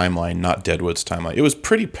our timeline, not Deadwood's timeline. It was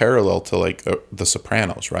pretty parallel to like The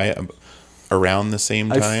Sopranos, right? around the same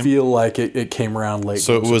time? I feel like it came around late.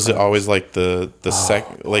 So Game of was it Thrones. always like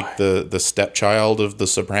the stepchild of the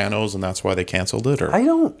Sopranos, and that's why they canceled it? Or I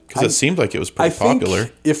don't because it seemed like it was pretty think popular.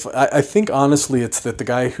 I think honestly, it's that the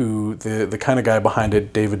guy who the kind of guy behind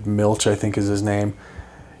it, David Milch, I think is his name.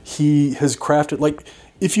 He has crafted, like,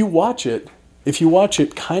 if you watch it,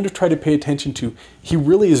 kind of try to pay attention to. He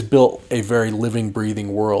really has built a very living,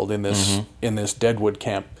 breathing world in this Deadwood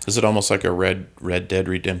camp. Is it almost like a Red Dead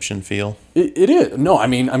Redemption feel? It is. No, I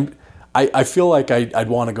mean, I feel like I'd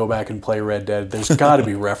want to go back and play Red Dead. There's got to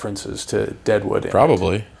be references to Deadwood in it.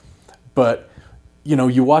 Probably. But,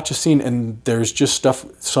 you watch a scene and there's just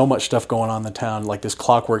so much stuff going on in the town, like this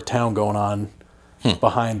Clockwork Town going on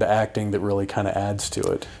behind the acting that really kind of adds to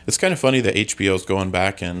it. It's kind of funny that HBO's going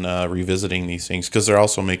back and revisiting these things because they're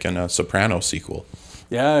also making a Soprano sequel.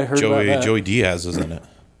 Yeah, I heard about that. Joey Diaz is in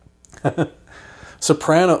it.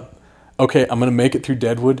 Soprano. Okay, I'm going to make it through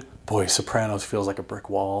Deadwood. Boy, Sopranos feels like a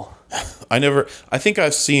brick wall. I think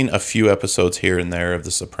I've seen a few episodes here and there of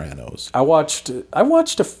The Sopranos. I watched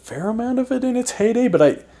a fair amount of it in its heyday,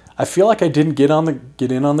 but I feel like I didn't get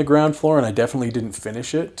in on the ground floor, and I definitely didn't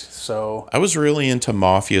finish it. So I was really into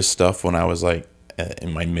mafia stuff when I was like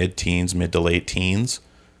in my mid to late teens.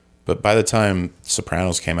 But by the time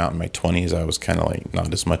Sopranos came out in my 20s, I was kind of like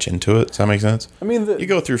not as much into it. Does that make sense? I mean, you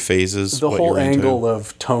go through phases. The what whole you're into. angle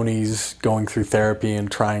of Tony's going through therapy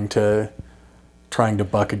and trying to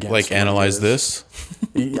buck against. Like analyze this.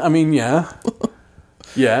 I mean, yeah.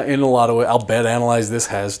 Yeah, in a lot of ways. I'll bet Analyze This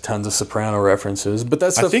has tons of Soprano references, but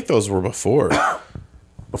that's I think those were before.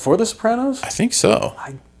 before The Sopranos. I think so.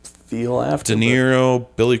 I feel after. De Niro,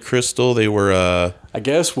 Billy Crystal, they were. I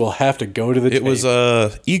guess we'll have to go to the. It tape. was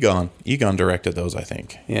Egon. Egon directed those, I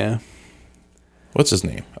think. Yeah. What's his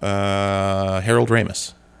name? Harold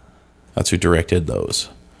Ramis. That's who directed those.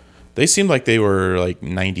 They seemed like they were like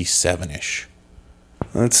 97-ish.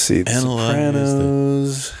 Let's see. The Analyze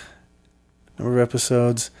Sopranos. Number of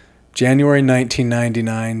episodes. January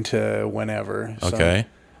 1999 to whenever. So Okay.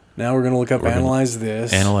 now we're going to look up We're gonna Analyze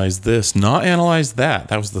This. Analyze This. Not Analyze That.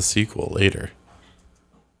 That was the sequel later.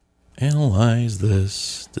 Analyze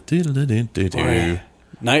This. Boy. Same year.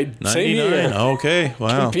 99. Okay.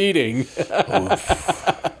 Wow. Competing.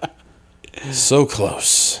 So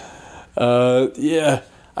close. Yeah.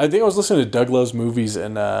 I think I was listening to Doug Loves Movies,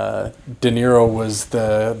 and De Niro was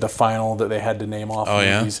the final that they had to name off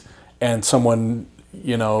movies. And someone,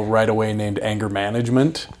 right away named Anger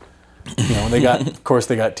Management. And they got, of course,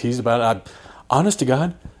 they got teased about it. Honest to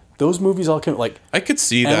God, those movies all came, like, I could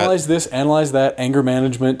see that. Analyze This, Analyze That, Anger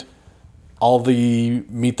Management, all the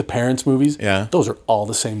Meet the Parents movies. Yeah. Those are all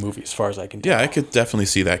the same movie as far as I can tell. Yeah, I could definitely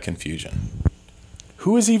see that confusion.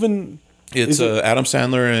 Who is even... It's Adam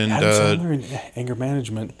Sandler and... Adam Sandler and Anger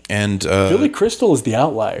Management. And... Billy Crystal is the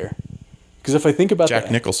outlier. Because if I think about... Jack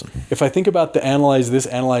Nicholson. If I think about the Analyze This,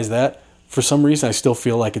 Analyze That, for some reason I still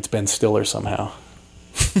feel like it's Ben Stiller somehow.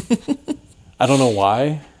 I don't know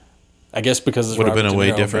why. I guess because it's Would have been a Robert way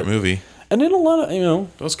De Niro, different but- movie. And then a lot of,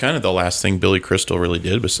 That was kind of the last thing Billy Crystal really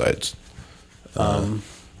did besides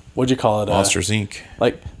what'd you call it? Monsters, Inc.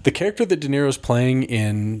 Like, the character that De Niro's playing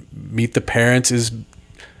in Meet the Parents is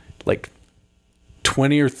like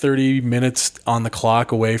 20 or 30 minutes on the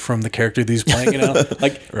clock away from the character that he's playing.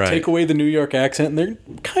 Like, Right. take away the New York accent, and they're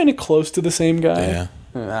kind of close to the same guy. Yeah.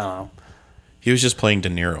 I don't know. He was just playing De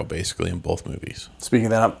Niro, basically, in both movies. Speaking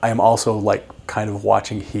of that, I am also like kind of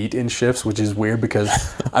watching Heat in shifts, which is weird because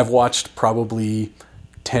I've watched probably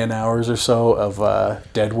 10 hours or so of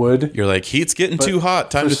Deadwood. You're like, Heat's getting too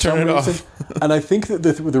hot. Time For to turn some it reason- off. And I think that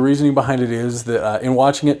the reasoning behind it is that in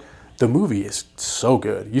watching it, the movie is so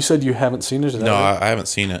good. You said you haven't seen it? Is that No, right? I haven't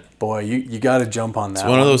seen it. Boy, you got to jump on that. It's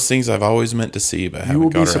one of those things I've always meant to see, but You haven't will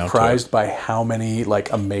got be around surprised by how many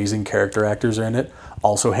like amazing character actors are in it.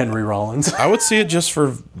 Also, Henry Rollins. to it. I would see it just for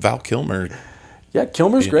Val Kilmer. Yeah,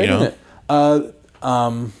 Kilmer's great You in know? it.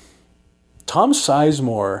 Tom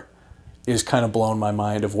Sizemore is kind of blown my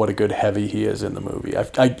mind of what a good heavy he is in the movie.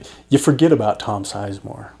 You forget about Tom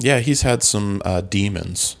Sizemore. Yeah, he's had some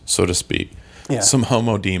demons, so to speak. Yeah. Some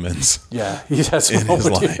homo demons. Yeah, he's had some In his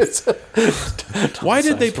moments. Why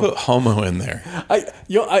did they put homo in there? Why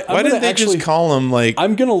Why didn't they just call him like...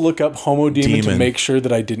 I'm gonna look up Homo Demon to Demon. make sure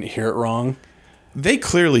that I didn't hear it wrong. They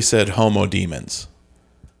clearly said homo demons.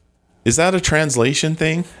 Is that a translation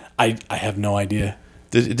thing? I have no idea.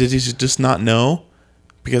 Did he just not know?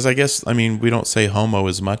 Because I guess, we don't say homo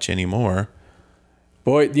as much anymore.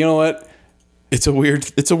 Boy, you know what? It's a weird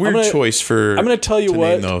choice for... I'm gonna tell you to what.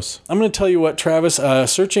 name those. I'm gonna tell you what, Travis.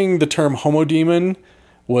 Searching the term Homo Demon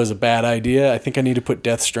was a bad idea. I think I need to put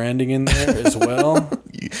Death Stranding in there as well.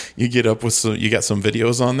 You get up with some. You got some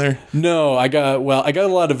videos on there. No, I got a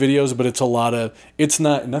lot of videos, but it's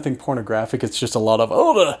nothing pornographic. It's just a lot of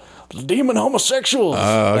the demon homosexuals,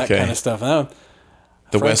 that okay. kind of stuff.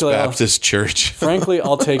 The West Frankly, Baptist Church. Frankly,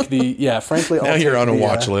 I'll take Now you're on a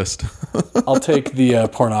watch list. I'll take the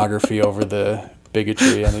pornography over the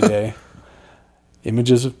bigotry any day.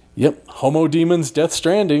 Images of homo demons, Death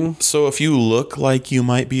Stranding. So if you look like you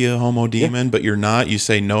might be a homo demon, but you're not, you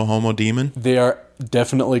say no homo demon. They are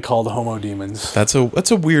definitely called homo demons. That's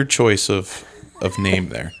a weird choice of name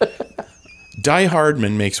there. Die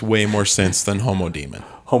Hardman makes way more sense than homo demon.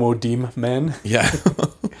 Homo dem men. Yeah.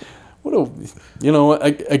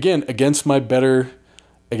 Again, against my betterness,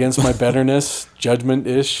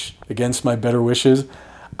 judgment-ish, against my better wishes,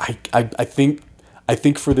 I think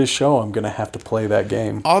for this show I'm gonna have to play that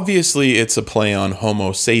game. Obviously, it's a play on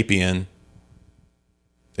Homo sapien,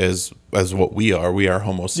 as what we are. We are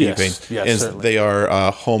Homo sapien. Yes, certainly. They are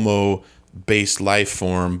a Homo-based life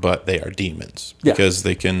form, but they are demons because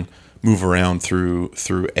they can move around through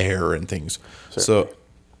air and things. Certainly. So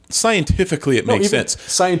scientifically, it makes sense.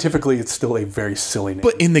 Scientifically, it's still a very silly name.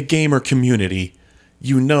 But in the gamer community,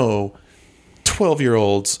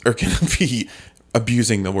 12-year-olds are going to be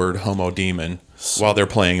abusing the word homo demon while they're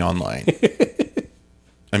playing online.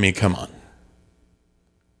 I mean, come on.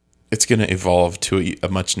 It's going to evolve to a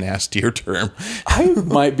much nastier term. I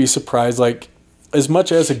might be surprised, like, as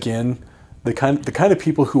much as, again, the kind of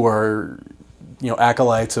people who are,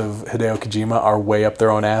 acolytes of Hideo Kojima are way up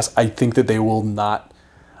their own ass. I think that they will not.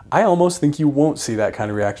 I almost think you won't see that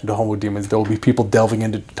kind of reaction to homo demons. There will be people delving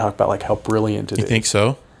into to talk about like how brilliant it is. You think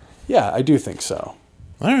so? Yeah, I do think so.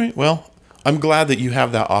 All right. Well, I'm glad that you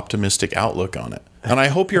have that optimistic outlook on it. And I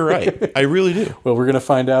hope you're right. I really do. Well, we're going to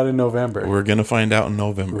find out in November.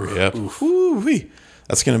 Yep. Oof.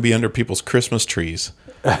 That's going to be under people's Christmas trees.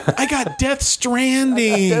 I got Death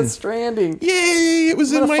Stranding. Death Stranding. Yay! It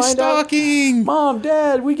was in my stocking. Mom,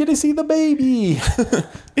 Dad, we get to see the baby.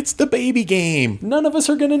 It's the baby game. None of us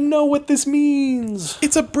are going to know what this means.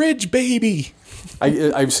 It's a bridge baby.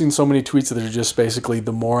 I've seen so many tweets that are just basically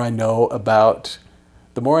the more I know about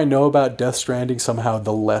Death Stranding, somehow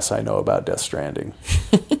the less I know about Death Stranding.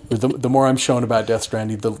 the more I'm shown about Death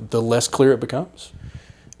Stranding, the less clear it becomes.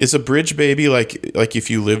 Is a bridge baby like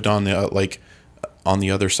if you lived on the on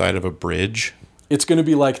the other side of a bridge? It's going to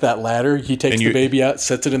be like that ladder. He takes the baby out,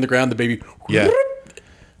 sets it in the ground. The baby. Yeah.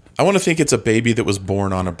 I want to think it's a baby that was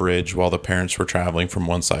born on a bridge while the parents were traveling from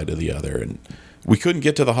one side to the other, and we couldn't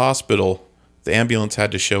get to the hospital. The ambulance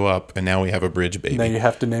had to show up, and now we have a bridge baby. Now you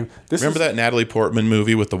have to name. Remember that Natalie Portman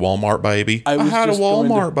movie with the Walmart baby? I had a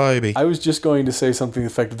Walmart baby. I was just going to say something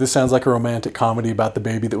effective. This sounds like a romantic comedy about the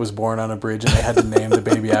baby that was born on a bridge, and they had to name the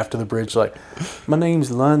baby after the bridge. Like, my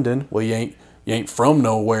name's London. Well, you ain't from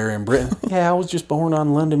nowhere in Britain. Yeah, I was just born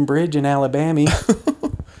on London Bridge in Alabama.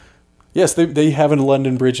 Yes, they have a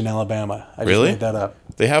London Bridge in Alabama. I just made that up.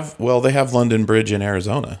 They have London Bridge in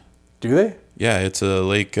Arizona. Do they? Yeah, it's a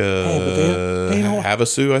Lake they don't,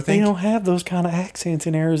 Havasu, I think. They don't have those kind of accents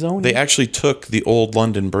in Arizona. They actually took the old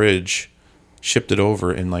London Bridge, shipped it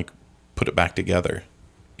over, and put it back together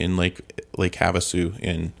in Lake Havasu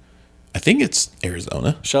in, I think it's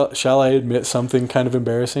Arizona. Shall I admit something kind of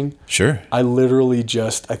embarrassing? Sure. I literally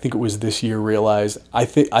I think it was this year, realized I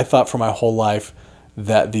thought for my whole life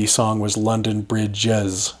that the song was London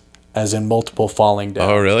Bridges, as in multiple falling down.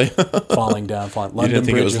 Oh, really? Falling down. You didn't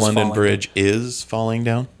think it was London Bridge is falling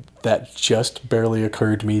down? That just barely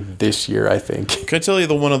occurred to me this year, I think. Can I tell you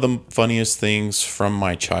one of the funniest things from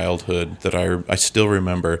my childhood that I still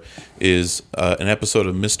remember is an episode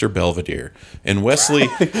of Mr. Belvedere. And Wesley...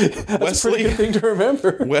 That's a pretty good thing to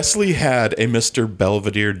remember. Wesley had a Mr.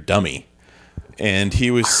 Belvedere dummy. And he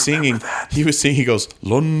was singing, he goes,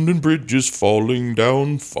 London Bridge is falling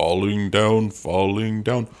down, falling down, falling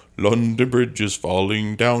down. London Bridge is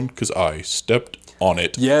falling down because I stepped on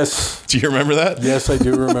it. Yes. Do you remember that? Yes, I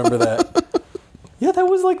do remember that. Yeah, that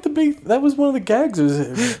was like that was one of the gags.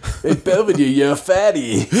 It was, hey, Belvedere, you're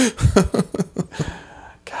fatty.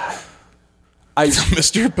 God.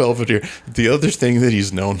 Mr. Belvedere, the other thing that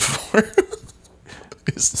he's known for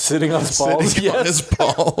is sitting on his balls. Sitting on his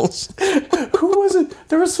balls. Who was it?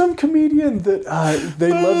 There was some comedian that they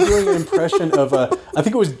loved doing an impression of, I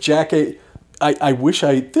think it was Jack A.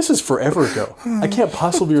 This is forever ago. I can't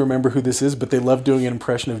possibly remember who this is, but they love doing an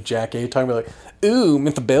impression of Jack A. talking about ooh,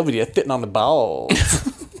 Mr. Belvedere sitting on the balls.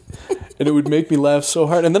 And it would make me laugh so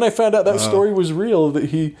hard. And then I found out that story was real, that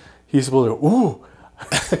he's supposed to go, ooh.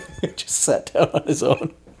 Just sat down on his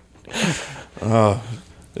own.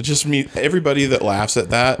 It just means everybody that laughs at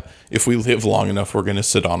that, if we live long enough, we're going to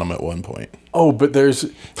sit on them at one point. Oh, but there's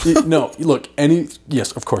no look.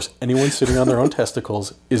 Yes, of course, anyone sitting on their own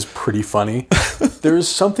testicles is pretty funny. There is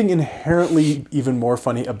something inherently even more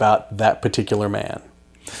funny about that particular man.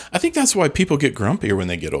 I think that's why people get grumpier when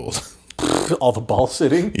they get old. All the ball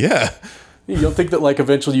sitting. Yeah. You don't think that like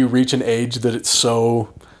eventually you reach an age that it's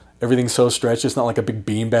so everything's so stretched. It's not like a big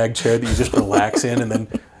beanbag chair that you just relax in and then.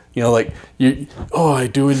 You know, like I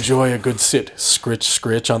do enjoy a good sit,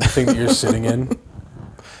 scritch on the thing that you're sitting in.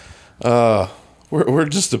 We're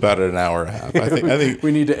just about at an hour and a half. I think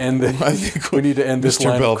we need to end this. I think we need to end this. Mr.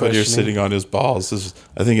 line of Belvedere questioning. sitting on his balls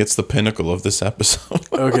I think it's the pinnacle of this episode.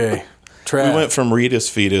 Okay, We went from Rita's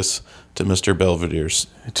fetus to Mr. Belvedere's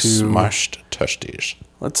smashed testes.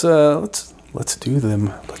 Let's do them.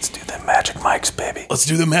 Let's do them magic mics, baby. Let's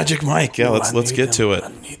do the magic mic. Yeah, let's get to it.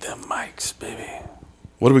 I need them mics, baby.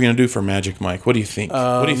 What are we going to do for Magic Mike? What do you think? What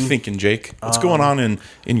are you thinking, Jake? What's going on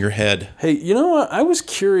in your head? Hey, you know what? I was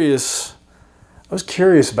curious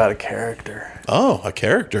about a character. Oh, a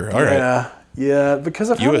character. All right. Yeah,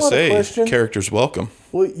 because I've had a lot of USA, questions. characters welcome.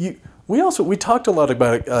 Well, we talked a lot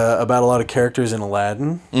about a lot of characters in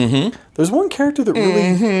Aladdin. Mm-hmm. There's one character that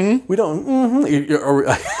really we don't.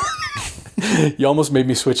 You almost made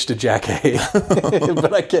me switch to Jack A,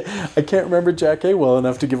 but I can't remember Jack A well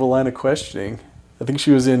enough to give a line of questioning. I think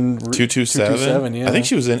she was in 227. Yeah, I think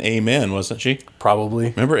she was in Amen, wasn't she?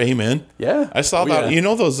 Probably. Remember Amen? Yeah, I saw that. yeah. You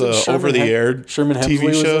know those over-the-air Sherman Hemsley TV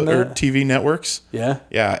was show in that? or TV networks? Yeah.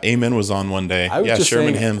 Yeah, Amen was on one day. I was Yeah, just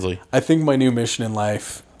Sherman saying, Hemsley. I think my new mission in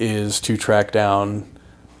life is to track down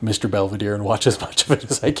Mr. Belvedere and watch as much of it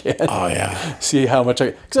as I can. Oh yeah, See how much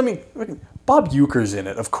because I mean Bob Euchre's in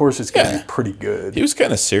it. Of course, it's gonna Yeah. be pretty good. he was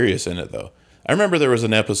kind of serious in it though. I remember there was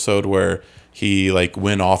an episode where he like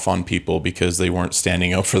went off on people because they weren't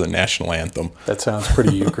standing up for the national anthem. That sounds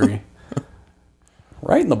pretty Euchre.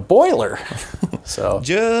 Right in the boiler. So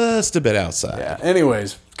Just a bit outside. yeah.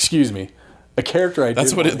 Anyways, excuse me. A character I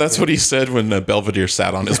That's what he said when Belvedere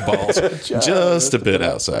sat on his balls. Just a bit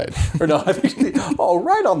outside. Or no, I think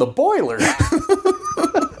right on the boiler.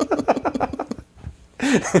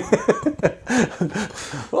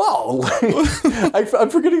 I'm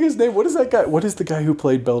forgetting his name. What is that guy? What is the guy who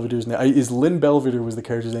played Belvedere's name? Is Lynn Belvedere was the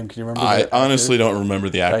character's name? Can you remember? I that honestly actor? don't remember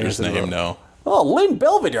the actor's I used to name. know. No. Oh, Lynn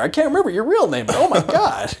Belvedere. I can't remember your real name, but oh my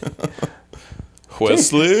god.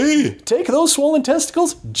 Wesley. Take those swollen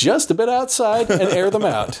testicles just a bit outside and air them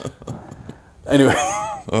out. Anyway,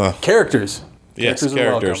 characters. Yes, are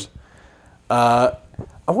characters. welcome.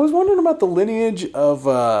 I was wondering about the lineage of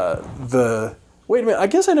the. Wait a minute. I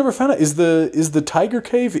guess I never found out. Is the Tiger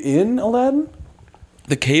Cave in Aladdin?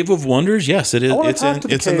 The Cave of Wonders? Yes, it is.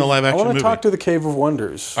 It's in the live action I want movie. to talk to the Cave of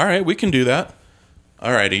Wonders. All right, we can do that.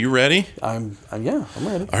 All right, are you ready? I'm ready.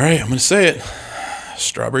 All right, I'm going to say it.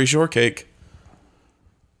 Strawberry shortcake.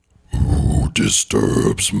 Who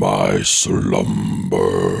disturbs my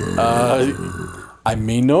slumber? I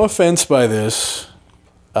mean no offense by this,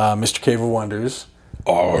 Mr. Cave of Wonders.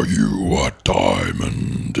 Are you a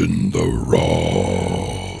diamond in the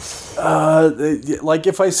rough? Like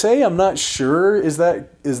if I say I'm not sure, is that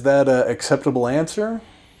a acceptable answer?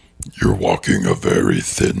 You're walking a very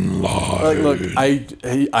thin line. Look, I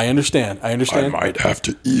understand. I I understand. might have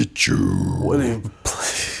to eat you. What do you-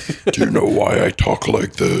 Do you know why I talk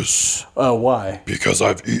like this? why? Because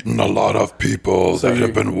I've eaten a lot of people that you-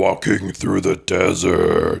 have been walking through the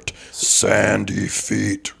desert. Sandy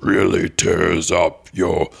feet really tears up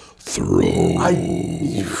your throat.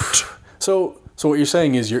 So what you're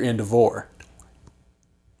saying is you're into vor.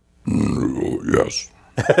 Yes.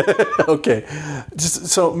 Okay.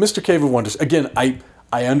 So Mr. Cave of Wonders. Again, I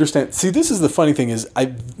understand. See, this is the funny thing is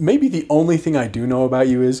maybe the only thing I do know about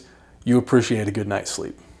you is you appreciate a good night's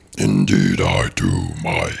sleep. Indeed, I do,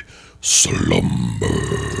 my slumber.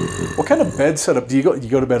 What kind of bed setup do you go? You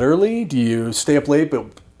go to bed early? Do you stay up late but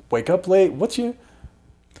wake up late?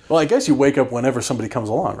 Well, I guess you wake up whenever somebody comes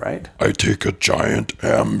along, right? I take a giant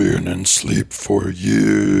Ambien and sleep for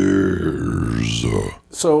years.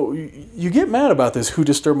 So you get mad about this. Who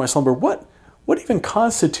disturbed my slumber? What even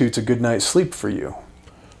constitutes a good night's sleep for you?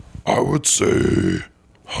 I would say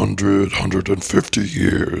 150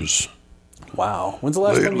 years. Wow. When's the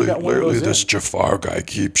last time you got one of Lately, those this in? Jafar guy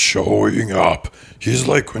keeps showing up. He's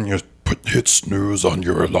like when you hit snooze on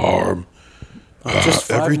your alarm. Just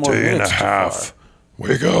 5 every more day and a minutes, half. Jafar.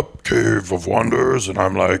 Wake up, Cave of Wonders, and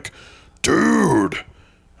I'm like, dude,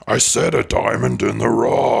 I said a diamond in the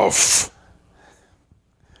rough.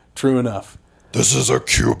 True enough. This is a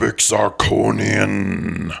cubic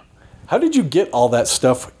zirconian. How did you get all that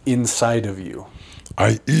stuff inside of you?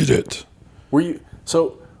 I eat it. Were you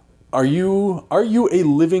so are you a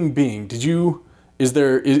living being?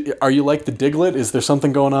 Are you like the Diglett? Is there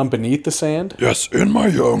something going on beneath the sand? Yes, in my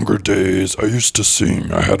younger days, I used to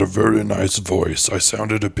sing. I had a very nice voice. I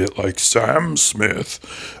sounded a bit like Sam Smith.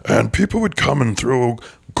 And people would come and throw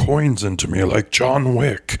coins into me like John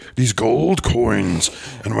Wick. These gold coins.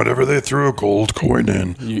 And whenever they threw a gold coin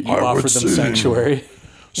in, You I offered would them sing, sanctuary.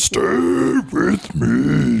 "Stay with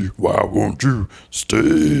me. Why won't you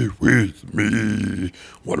stay with me?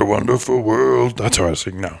 What a wonderful world." That's how I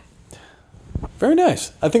sing now. Very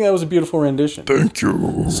nice. I think that was a beautiful rendition. Thank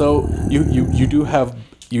you. So you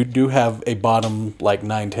do have a bottom like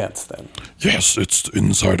 9/10 then. Yes, it's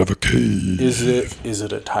inside of a cave. Is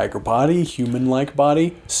it a tiger body, human-like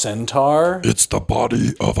body, centaur? It's the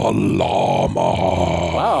body of a llama.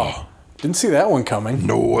 Wow, didn't see that one coming.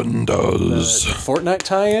 No one does. Fortnite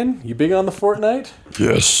tie-in? You big on the Fortnite?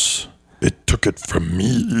 Yes, it took it from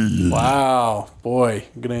me. Wow, boy,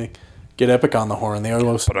 I'm gonna get Epic on the horn. They are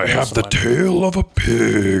But I have the tail of a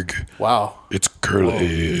pig. Wow, It's curly.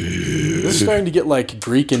 this is starting to get like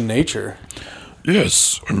Greek in nature.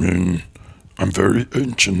 Yes, I mean, I'm very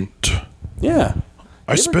ancient. Yeah,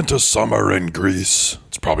 I spent a summer in Greece.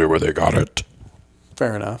 It's probably where they got it.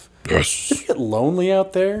 fair enough. Yes. You get lonely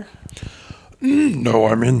out there? No,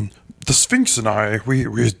 I mean, the Sphinx and I, we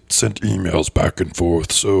sent emails back and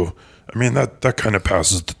forth, so, I mean, that kind of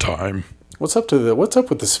passes the time. What's up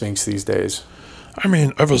with the Sphinx these days? I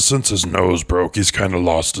mean, ever since his nose broke, he's kind of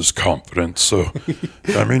lost his confidence, so,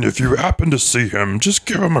 I mean, if you happen to see him, just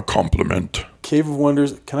give him a compliment. Cave of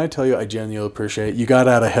Wonders, can I tell you, I genuinely appreciate you got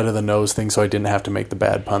out ahead of the nose thing so I didn't have to make the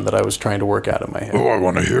bad pun that I was trying to work out in my head. Oh, I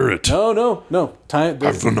want to hear it. No.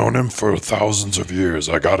 I've known him for thousands of years.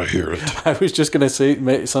 I gotta hear it. I was just going to say,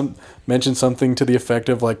 mention something to the effect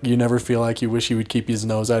of, like, you never feel like you wish you would keep his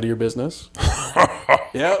nose out of your business?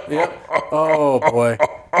 Yep. Oh, boy.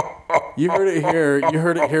 You heard it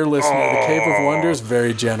here, listener. The Cave of Wonders,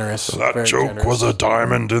 very generous. That very joke generous. was a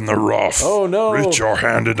diamond in the rough. Oh, no. Reach your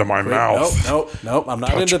hand into my mouth. Nope. I'm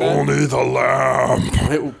not Touch into that. only the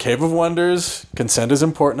lamp. Cave of Wonders, consent is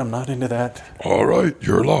important. I'm not into that. All right,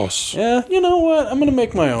 your loss. Yeah, you know what? I'm going to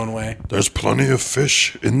make my own way. There's plenty of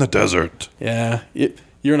fish in the desert. Yeah,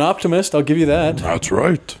 you're an optimist. I'll give you that. That's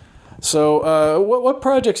right. So, what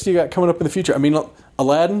projects do you got coming up in the future? I mean,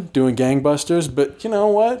 Aladdin doing gangbusters, but you know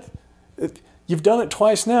what? You've done it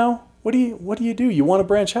twice now. What do you do? You want to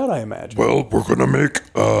branch out, I imagine. Well, we're gonna make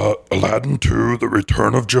Aladdin 2: The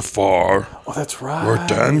Return of Jafar, Oh, that's right. where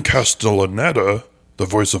Dan Castellaneta, the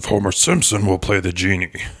voice of Homer Simpson, will play the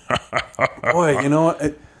genie. Boy, you know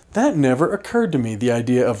what? That never occurred to me. The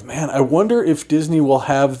idea of, man, I wonder if Disney will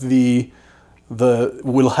have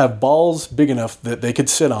will have balls big enough that they could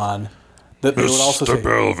sit on. That they would also Mr. say,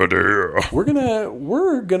 Belvedere.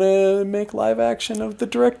 we're gonna make live action of the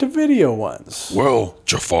direct-to-video ones. Well,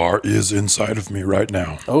 Jafar is inside of me right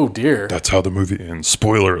now. Oh dear. That's how the movie ends.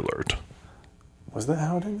 Spoiler alert. Was that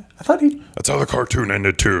how it ended? I thought he... That's how the cartoon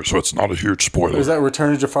ended too, so it's not a huge spoiler. Was that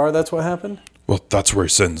Return of Jafar? That's what happened? Well, that's where he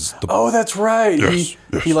sends the... Oh, that's right. Yes,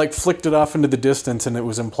 yes. He like flicked it off into the distance, and it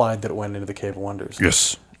was implied that it went into the Cave of Wonders.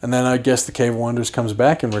 Yes, And then I guess the Cave of Wonders comes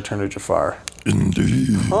back in Return of Jafar.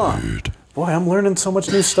 indeed. Huh. Boy, I'm learning so much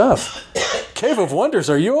new stuff. Cave of Wonders,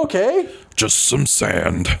 are you okay? Just some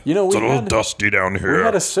sand. You know, it's a we little had- dusty down We here.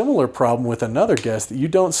 had a similar problem with another guest that you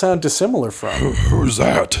don't sound dissimilar from. Who's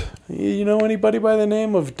that? You know anybody by the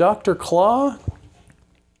name of Dr. Claw?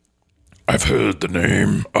 I've heard the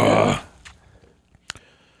name.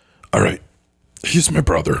 All right. He's my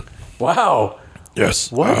brother. Wow.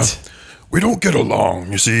 Yes. What? We don't get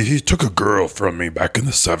along. You see, he took a girl from me back in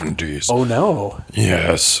the 70s. Oh, no.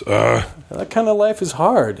 Yes. That kind of life is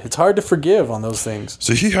hard. It's hard to forgive on those things.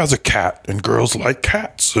 See, he has a cat, and girls like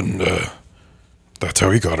cats, and that's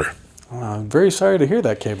how he got her. I'm very sorry to hear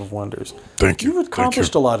that, Cave of Wonders. Thank you. You've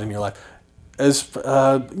accomplished Thank a lot in your life. As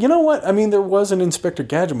you know what? I mean, there was an Inspector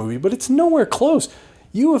Gadget movie, but it's nowhere close.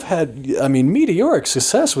 You have had, I mean, meteoric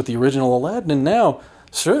success with the original Aladdin, and now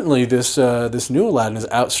certainly this new Aladdin has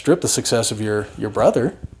outstripped the success of your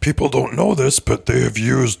brother. People don't know this, but they have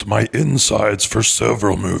used my insides for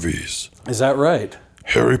several movies. Is that right?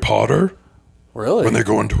 Harry Potter, Really? when they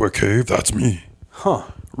go into a cave, that's me. Huh.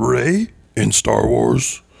 Rey in Star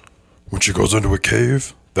Wars, when she goes into a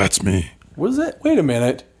cave, that's me. Was it? Wait a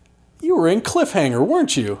minute. You were in Cliffhanger,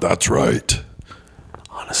 weren't you? That's right.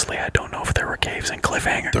 Honestly, I don't know if there were caves in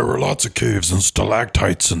Cliffhanger. There were lots of caves and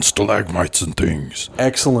stalactites and stalagmites and things.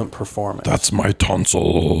 Excellent performance. That's my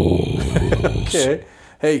tonsils. Okay.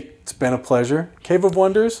 Hey, it's been a pleasure. Cave of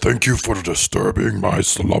Wonders. Thank you for disturbing my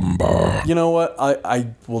slumber. You know what? I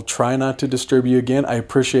will try not to disturb you again. I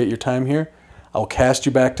appreciate your time here. I'll cast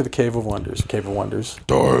you back to the Cave of Wonders. Cave of Wonders.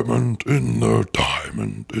 Diamond in the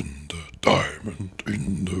diamond in the diamond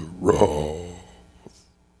in the rough.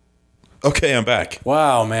 Okay, I'm back.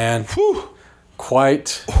 Wow, man. Whew.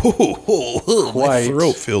 Quite My Quite.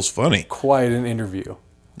 throat feels funny. an interview.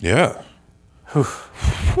 Yeah.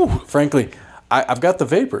 Frankly, I've got the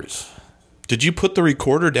vapors. Did you put the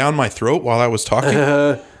recorder down my throat while I was talking?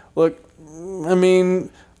 Look, I mean,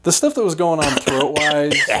 the stuff that was going on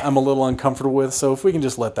throat-wise, I'm a little uncomfortable with. So if we can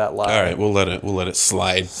just let that lie. All right, we'll let it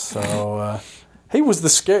slide. So, hey, was the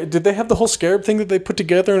scare? Did they have the whole scarab thing that they put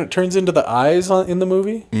together and it turns into the eyes in the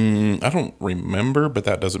movie? I don't remember, but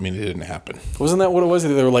that doesn't mean it didn't happen. Wasn't that what it was?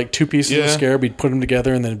 They were like two pieces of Yeah. scarab. He'd put them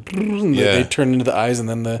together and then they turned into the eyes and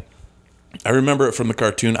then the. I remember it from the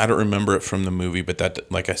cartoon. I don't remember it from the movie, but that,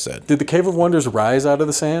 like I said, Did the Cave of Wonders rise out of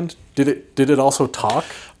the sand? Did it also talk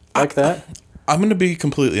like that? I'm going to be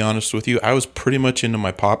completely honest with you. I was pretty much into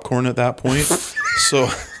my popcorn at that point, so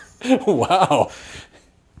Wow.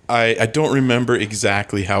 I don't remember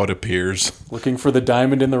exactly how it appears. Looking for the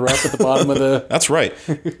diamond in the rough at the bottom of the. That's right.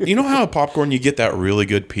 You know how a popcorn, you get that really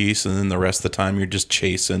good piece, and then the rest of the time you're just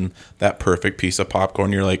chasing that perfect piece of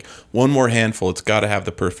popcorn. You're like, one more handful. It's got to have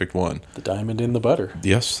the perfect one. The diamond in the butter.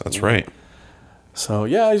 Yes, that's right. So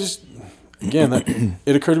yeah, I just again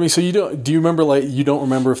it occurred to me. So do you remember you don't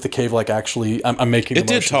remember if the cave actually? I'm making. It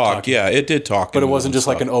did talk. talking, Yeah, it did talk. but it wasn't and just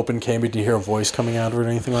like stuff. an open cave. Did you hear a voice coming out of it or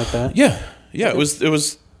anything like that? Yeah.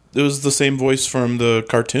 It was the same voice from the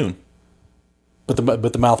cartoon. But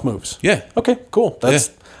the mouth moves. Yeah. Okay, cool.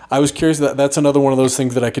 I was curious. That's another one of those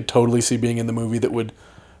things that I could totally see being in the movie that would,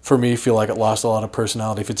 for me, feel like it lost a lot of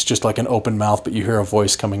personality if it's just like an open mouth, but you hear a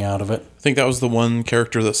voice coming out of it. I think that was the one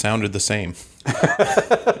character that sounded the same.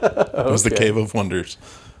 It was the Cave of Wonders.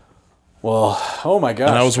 Well, oh my gosh.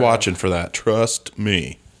 And I was watching for that. Trust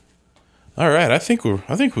me. All right, I think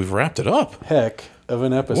we've wrapped it up. Heck of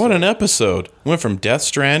an episode. What an episode. Went from Death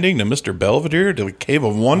Stranding to Mr. Belvedere to the Cave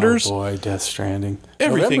of Wonders. Oh boy, Death Stranding.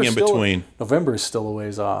 Everything in between. November is still a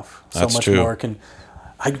ways off. That's so much true. more can.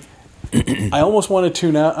 I almost want to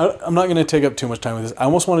tune out. I'm not going to take up too much time with this. I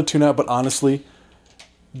almost want to tune out, but honestly,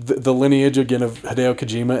 the lineage again of Hideo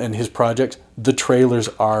Kojima and his project, the trailers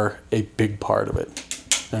are a big part of it.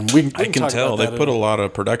 And we I can talk tell about they that put a lot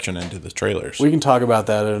of production into the trailers. We can talk about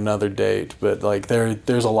that at another date, but like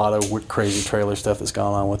there's a lot of crazy trailer stuff that's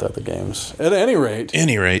gone on with other games. At any rate,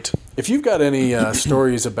 if you've got any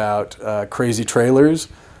stories about crazy trailers,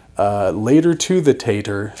 later to the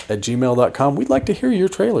tater at gmail.com, we'd like to hear your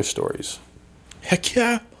trailer stories. Heck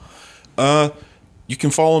yeah. You can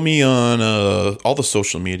follow me on all the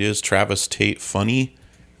social medias, Travis Tate Funny.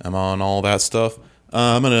 I'm on all that stuff.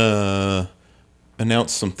 I'm going to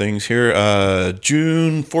announce some things here.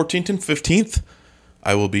 June 14th and 15th,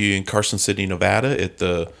 I will be in Carson City, Nevada at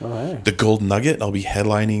the Gold Nugget. I'll be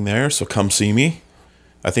headlining there, so come see me.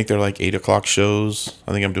 I think they're like 8 o'clock shows.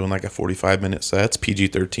 I think I'm doing like a 45-minute set. It's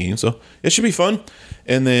PG-13, so it should be fun.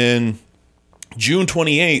 And then June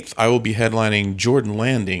 28th, I will be headlining Jordan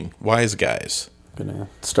Landing, Wise Guys. Gonna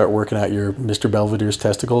start working out your Mr. Belvedere's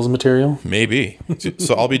testicles material. Maybe.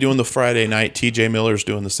 So I'll be doing the Friday night. TJ Miller's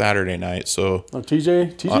doing the Saturday night. So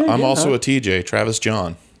TJ I'm again, also huh? a TJ, Travis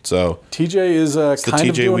John. So TJ is kind of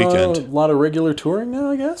TJ doing weekend. a lot of regular touring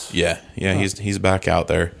now, I guess. yeah, he's back out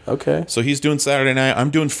there. Okay. So he's doing Saturday night. I'm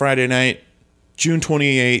doing Friday night, June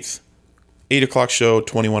 28th, 8 o'clock show,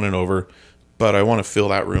 21 and over. But I want to fill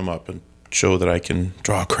that room up and show that I can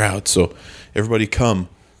draw a crowd. So everybody come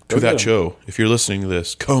to get that 'em. show. If you're listening to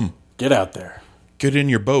this, come. Get out there. Get in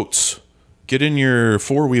your boats. Get in your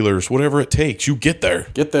four-wheelers, whatever it takes. You get there.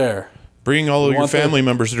 Get there. Bring all of your want the- family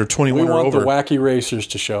members that are We 21 or want over. the wacky racers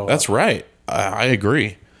to show That's up. right. I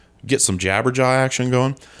agree. Get some jabberjaw action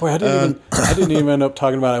going. Boy, I didn't even end up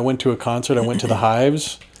talking about. I went to a concert. I went to the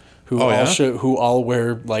Hives, who Oh, yeah? who all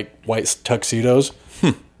wear like white tuxedos.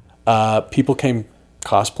 People came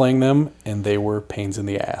cosplaying them, and they were pains in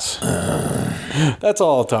the ass. That's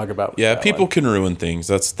all I'll talk about. with Yeah, that people one. can ruin things.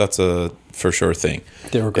 That's a for sure thing.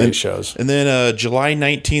 They were great shows. And then July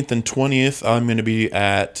 19th and 20th, I'm going to be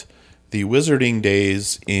at the Wizarding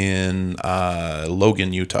Days in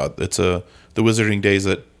Logan, Utah. It's the Wizarding Days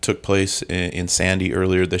that took place in Sandy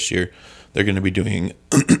earlier this year. They're going to be doing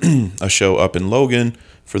a show up in Logan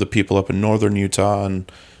for the people up in northern Utah, and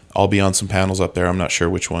I'll be on some panels up there. I'm not sure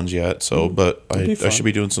which ones yet. So, but I should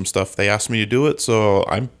be doing some stuff. They asked me to do it, so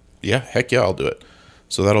heck yeah, I'll do it.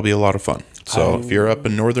 So that'll be a lot of fun. So if you're up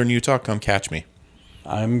in northern Utah, come catch me.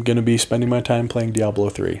 I'm going to be spending my time playing Diablo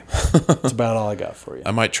 3. That's about all I got for you.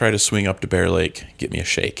 I might try to swing up to Bear Lake, get me a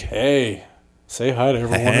shake. Hey, say hi to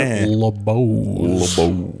everyone at Hey. LeBeau's.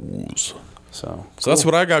 Lobos. So So that's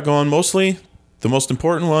what I got going. Mostly The most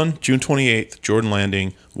important one, June 28th, Jordan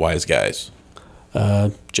Landing, Wise Guys.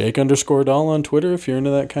 Jake_Dahl on Twitter if you're into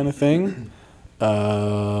that kind of thing.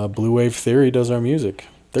 Blue Wave Theory does our music.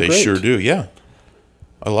 They're They great. sure do, yeah.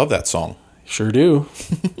 I love that song. Sure do.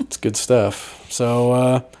 It's good stuff.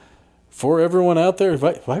 So, for everyone out there, have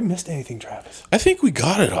I missed anything, Travis? I think we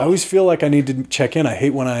got it I all. always feel like I need to check in. I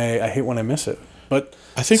hate when I miss it. But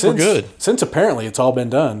I think we're good. Since apparently it's all been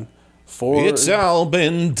done. It's all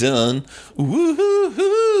been done.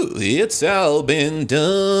 Woo-hoo-hoo. It's all been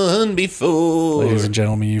done before. Ladies and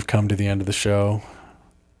gentlemen, you've come to the end of the show.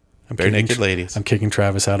 Bare naked ladies. I'm kicking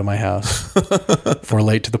Travis out of my house. For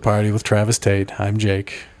Late to the Party with Travis Tate, I'm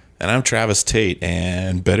Jake. And I'm Travis Tate,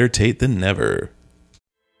 and better Tate than never.